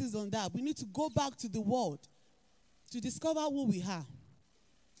emphasis on that. We need to go back to the world to discover who we are.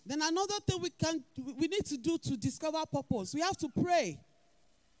 Then another thing we need to do to discover purpose, we have to pray.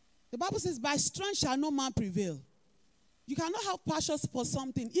 The Bible says, by strength shall no man prevail. You cannot have passion for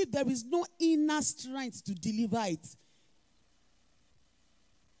something if there is no inner strength to deliver it.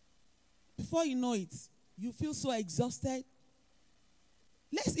 Before you know it, you feel so exhausted.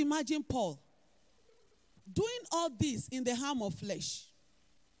 Let's imagine Paul doing all this in the arm of flesh.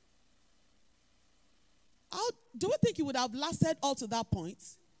 How do you think he would have lasted all to that point?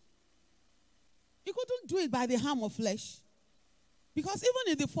 He couldn't do it by the arm of flesh. Because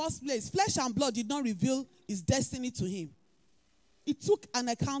even in the first place, flesh and blood did not reveal his destiny to him. It took an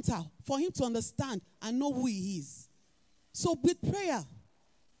encounter for him to understand and know who he is. So with prayer,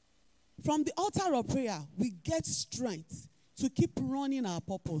 from the altar of prayer, we get strength to keep running our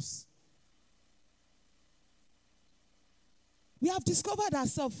purpose. We have discovered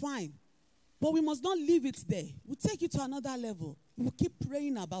ourselves fine, but we must not leave it there. We'll take it to another level. We'll keep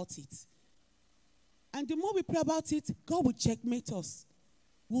praying about it. And the more we pray about it, God will checkmate us.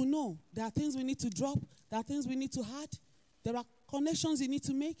 We'll know there are things we need to drop. There are things we need to add. There are connections you need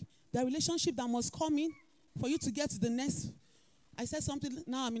to make. There are relationships that must come in for you to get to the next. I said something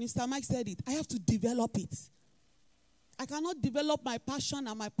now, Minister Mike said it. I have to develop it. I cannot develop my passion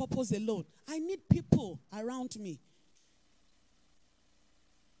and my purpose alone. I need people around me.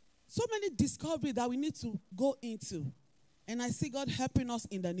 So many discoveries that we need to go into. And I see God helping us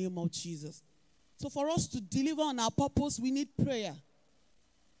in the name of Jesus. So for us to deliver on our purpose, we need prayer.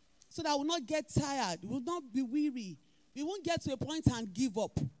 So that we'll not get tired. We'll not be weary. We won't get to a point and give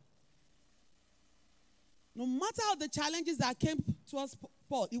up. No matter how the challenges that came to us,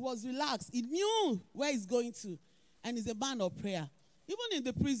 Paul, he was relaxed. He knew where he's going to. And he's a man of prayer. Even in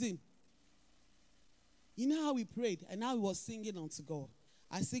the prison, you know how he prayed and how he was singing unto God.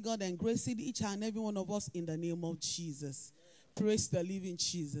 I see God engracing each and every one of us in the name of Jesus. Praise the living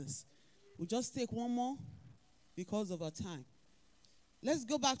Jesus. We'll just take one more because of our time. Let's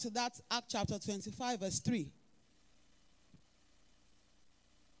go back to that Act chapter 25, verse 3.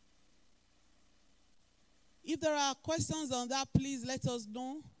 If there are questions on that, please let us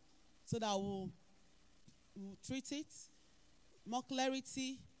know so that we'll treat it. More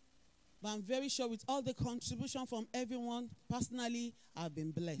clarity. But I'm very sure with all the contribution from everyone, personally, I've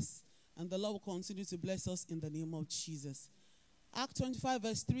been blessed. And the Lord will continue to bless us in the name of Jesus. Act 25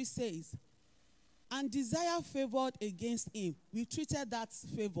 verse 3 says, and desire favored against him. We treated that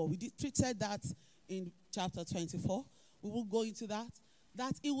favor. We treated that in chapter 24. We will go into that.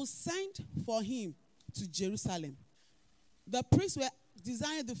 That he will send for him to Jerusalem. The priests were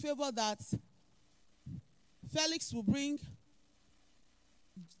desiring the favor that Felix will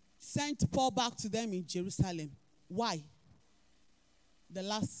send Paul back to them in Jerusalem. Why? The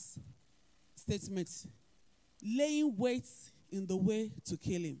last statement. Laying wait in the way to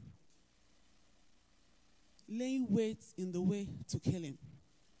kill him. Laying wait in the way to kill him.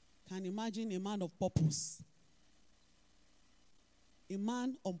 Can you imagine a man of purpose? A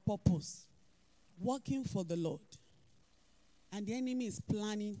man on purpose. Working for the Lord. And the enemy is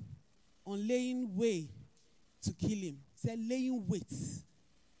planning on laying way to kill him. Say laying wait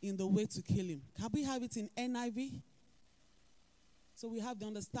in the way to kill him. Can we have it in NIV? So we have the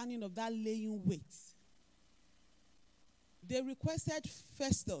understanding of that laying wait. They requested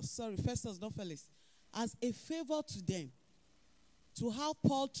Festus, not Felix, as a favor to them to have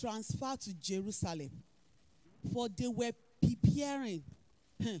Paul transferred to Jerusalem. For they were preparing.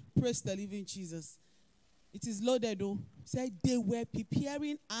 Praise the living Jesus. It is loaded though. Said they were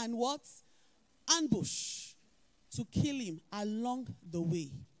preparing and what? Ambush to kill him along the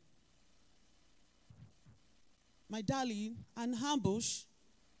way. My darling, an ambush.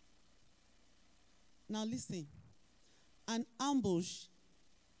 Now listen. An ambush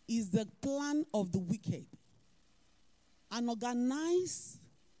is the plan of the wicked. An organized,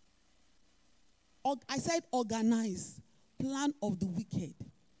 plan of the wicked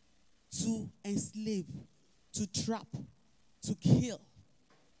to enslave, to trap, to kill.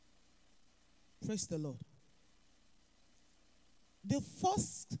 Praise the Lord.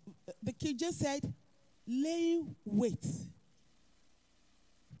 The king just said, laying wait.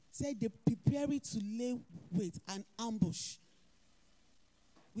 Said they prepare it to lay wait, an ambush.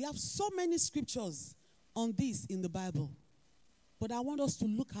 We have so many scriptures on this in the Bible. But I want us to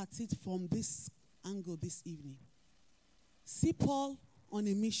look at it from this angle this evening. See Paul on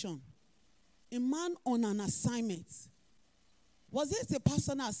a mission. A man on an assignment. Was it a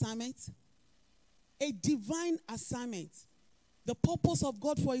personal assignment? A divine assignment. The The purpose of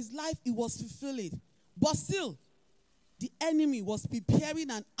God for his life, he was fulfilling. But still, the enemy was preparing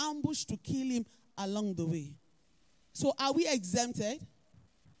an ambush to kill him along the way. So are we exempted?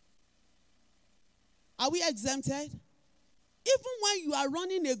 Are we exempted? Even when you are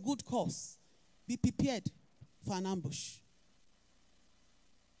running a good course, be prepared for an ambush.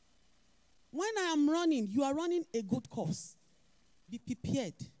 When I am running, you are running a good course. Be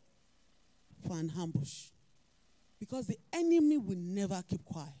prepared for an ambush. Because the enemy will never keep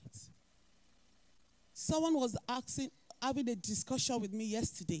quiet. Someone was having a discussion with me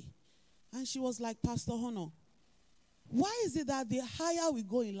yesterday. And she was like, Pastor Honor, why is it that the higher we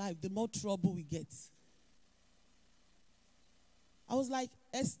go in life, the more trouble we get? I was like,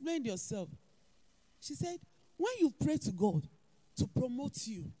 explain yourself. She said, when you pray to God to promote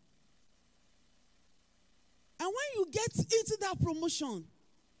you, and when you get into that promotion,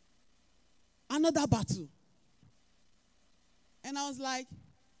 another battle. And I was like,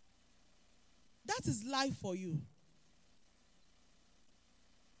 that is life for you.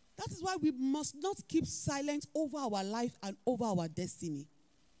 That is why we must not keep silent over our life and over our destiny.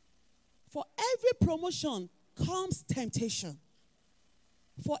 For every promotion comes temptation.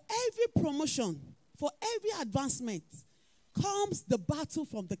 For every promotion, for every advancement, comes the battle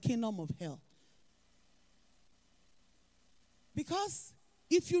from the kingdom of hell. Because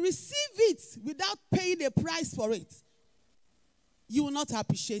if you receive it without paying a price for it, you will not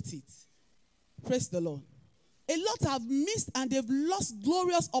appreciate it. Praise the Lord. A lot have missed and they've lost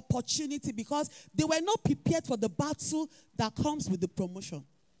glorious opportunity because they were not prepared for the battle that comes with the promotion.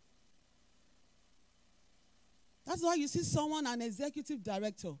 That's why you see someone, an executive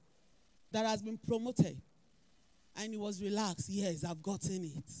director, that has been promoted. And he was relaxed. Yes, I've gotten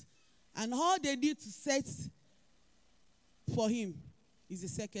it. And all they need to set for him is a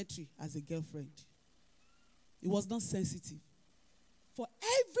secretary as a girlfriend. He was not sensitive. For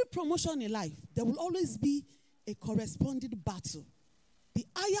every promotion in life, there will always be a corresponding battle. The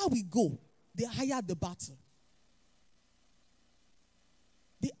higher we go, the higher the battle.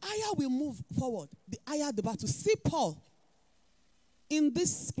 The higher we move forward, the higher the battle. See Paul in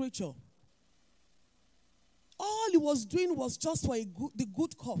this scripture. All he was doing was just for the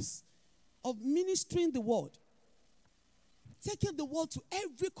good cause of ministering the word. Taking the word to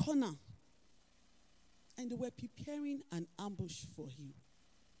every corner. And they were preparing an ambush for him.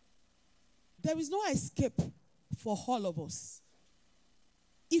 There is no escape for all of us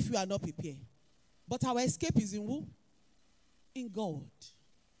if we are not prepared. But our escape is in who? In God.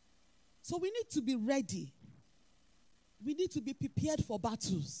 So we need to be ready. We need to be prepared for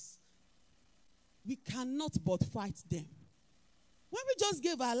battles. We cannot but fight them. When we just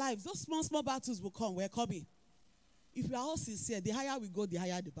give our lives, those small, small battles will come. We're coming. If we are all sincere, the higher we go, the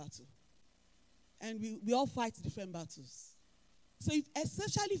higher the battle. And we all fight different battles. So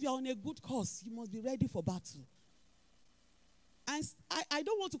especially if you're on a good course, you must be ready for battle. And I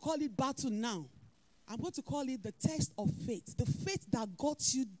don't want to call it battle now. I'm going to call it the test of faith. The faith that got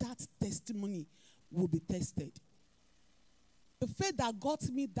you that testimony will be tested. The faith that got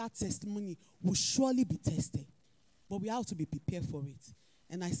me that testimony will surely be tested. But we have to be prepared for it.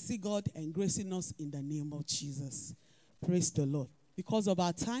 And I see God engracing us in the name of Jesus. Praise the Lord. Because of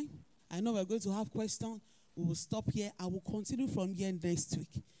our time, I know we're going to have questions. We will stop here. I will continue from here next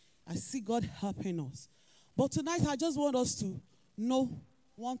week. I see God helping us. But tonight, I just want us to know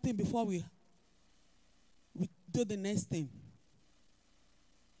one thing before we do the next thing.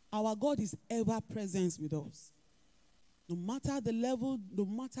 Our God is ever present with us. No matter the level, no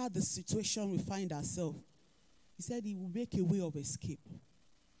matter the situation we find ourselves, he said he will make a way of escape.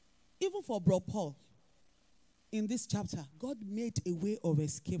 Even for Bro Paul, in this chapter, God made a way of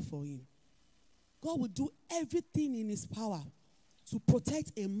escape for him. God will do everything in his power to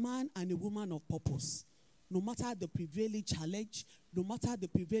protect a man and a woman of purpose, no matter the prevailing challenge, no matter the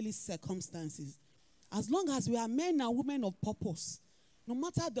prevailing circumstances. As long as we are men and women of purpose, no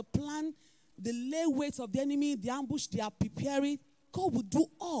matter the plan, the layways of the enemy, the ambush they are preparing, God will do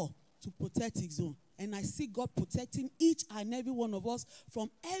all to protect his own. And I see God protecting each and every one of us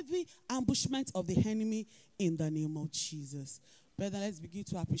from every ambushment of the enemy in the name of Jesus. Brother, let's begin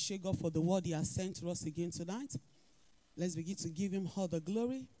to appreciate God for the word he has sent to us again tonight. Let's begin to give him all the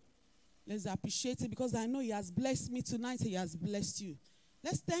glory. Let's appreciate it because I know he has blessed me tonight. He has blessed you.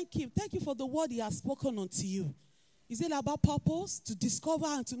 Let's thank him. Thank you for the word he has spoken unto you. Is it about purpose? To discover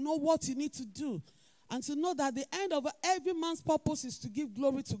and to know what you need to do. And to know that the end of every man's purpose is to give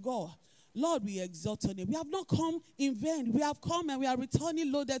glory to God. Lord, we exalt on you. We have not come in vain. We have come and we are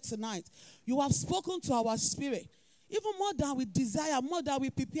returning loaded tonight. You have spoken to our spirit. Even more than we desire, more than we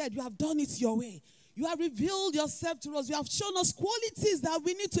prepared, you have done it your way. You have revealed yourself to us. You have shown us qualities that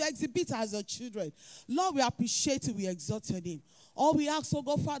we need to exhibit as your children. Lord, we appreciate you. We exalt your name. All we ask, oh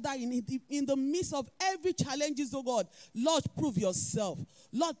God, Father, in the midst of every challenges, oh God, Lord, prove yourself.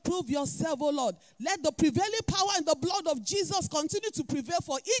 Lord, prove yourself, oh Lord. Let the prevailing power and the blood of Jesus continue to prevail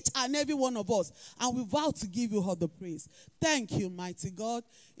for each and every one of us. And we vow to give you all the praise. Thank you, mighty God.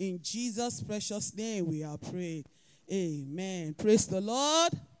 In Jesus' precious name we are prayed. Amen. Praise the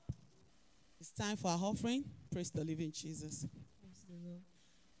Lord. It's time for our offering. Praise the living Jesus. Praise the Lord.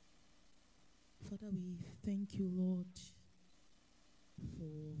 Father, we thank you, Lord,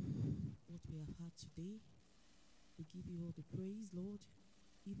 for what we have had today. We give you all the praise, Lord,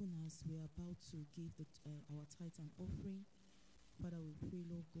 even as we are about to give our tithe and offering. Father, we pray,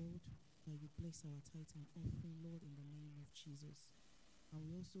 Lord God, that you bless our tithe and offering, Lord, in the name of Jesus. And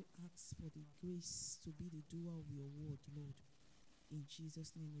we also ask for the grace to be the doer of your word, Lord. In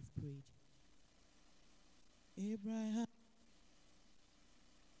Jesus' name we've prayed. Abraham.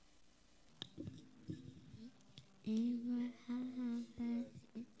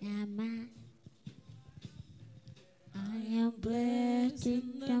 I am blessed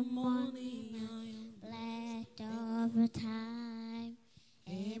in the morning, I am blessed all the time.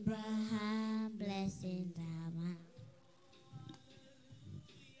 Abraham, blessings are mine.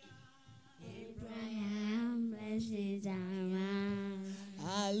 Abraham, blessings are mine.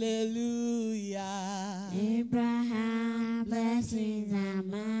 Hallelujah. Abraham, blessings are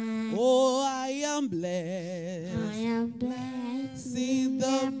mine. Oh, I am blessed. I am blessed In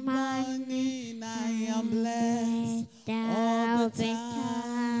the morning, I am blessed all the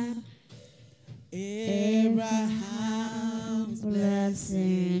time. Abraham's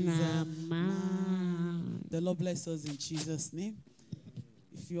blessings are mine. The Lord bless us in Jesus' name.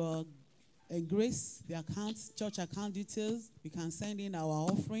 If you are in grace, the account, church account details, we can send in our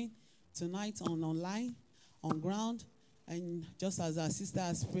offering tonight online, on ground. And just as our sister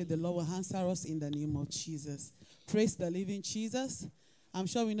has prayed, the Lord will answer us in the name of Jesus. Praise the living Jesus. I'm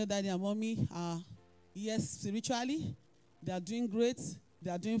sure we know that their mommy are, yes, spiritually, they are doing great.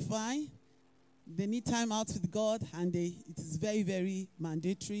 They are doing fine. They need time out with God, and it is very, very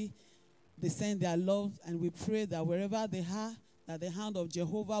mandatory. They send their love, and we pray that wherever they are, that the hand of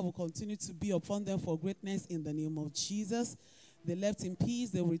Jehovah will continue to be upon them for greatness in the name of Jesus. They left in peace.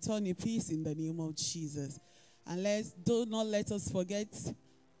 They will return in peace in the name of Jesus. And do not let us forget,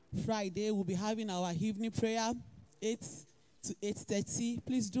 Friday we'll be having our evening prayer, 8 to 8:30.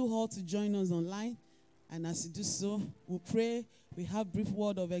 Please do all to join us online. And as you do so, we'll pray. We have brief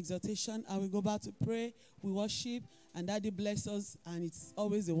word of exhortation, and we go back to pray. We worship, and Daddy bless us. And it's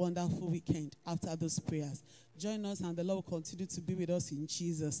always a wonderful weekend after those prayers. Join us, and the Lord will continue to be with us in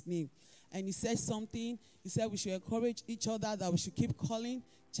Jesus' name. And he said something. He said we should encourage each other, that we should keep calling,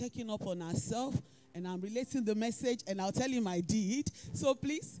 checking up on ourselves. And I'm relating the message, and I'll tell him I did. So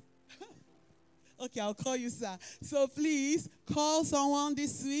please, okay, I'll call you, sir. So please call someone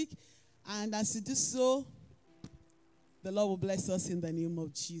this week. And as you do so, the Lord will bless us in the name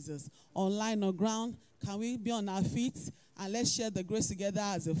of Jesus. Online or ground, can we be on our feet? And let's share the grace together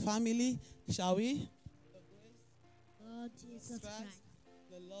as a family. Shall we? The grace, Lord Jesus Christ,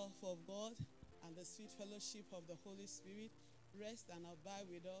 the love of God, and the sweet fellowship of the Holy Spirit rest and abide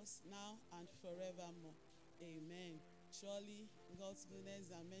with us now and forevermore. Amen. Surely God's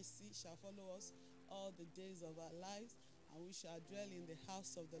goodness and mercy shall follow us all the days of our lives, and we shall dwell in the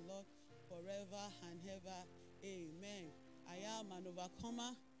house of the Lord forever and ever. Amen. I am an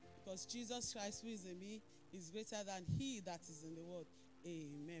overcomer, because Jesus Christ, who is in me, is greater than he that is in the world.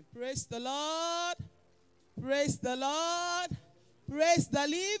 Amen. Praise the Lord. Praise the Lord. Praise the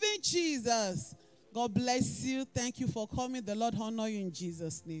living Jesus. God bless you. Thank you for coming. The Lord honor you in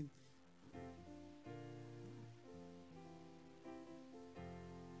Jesus' name.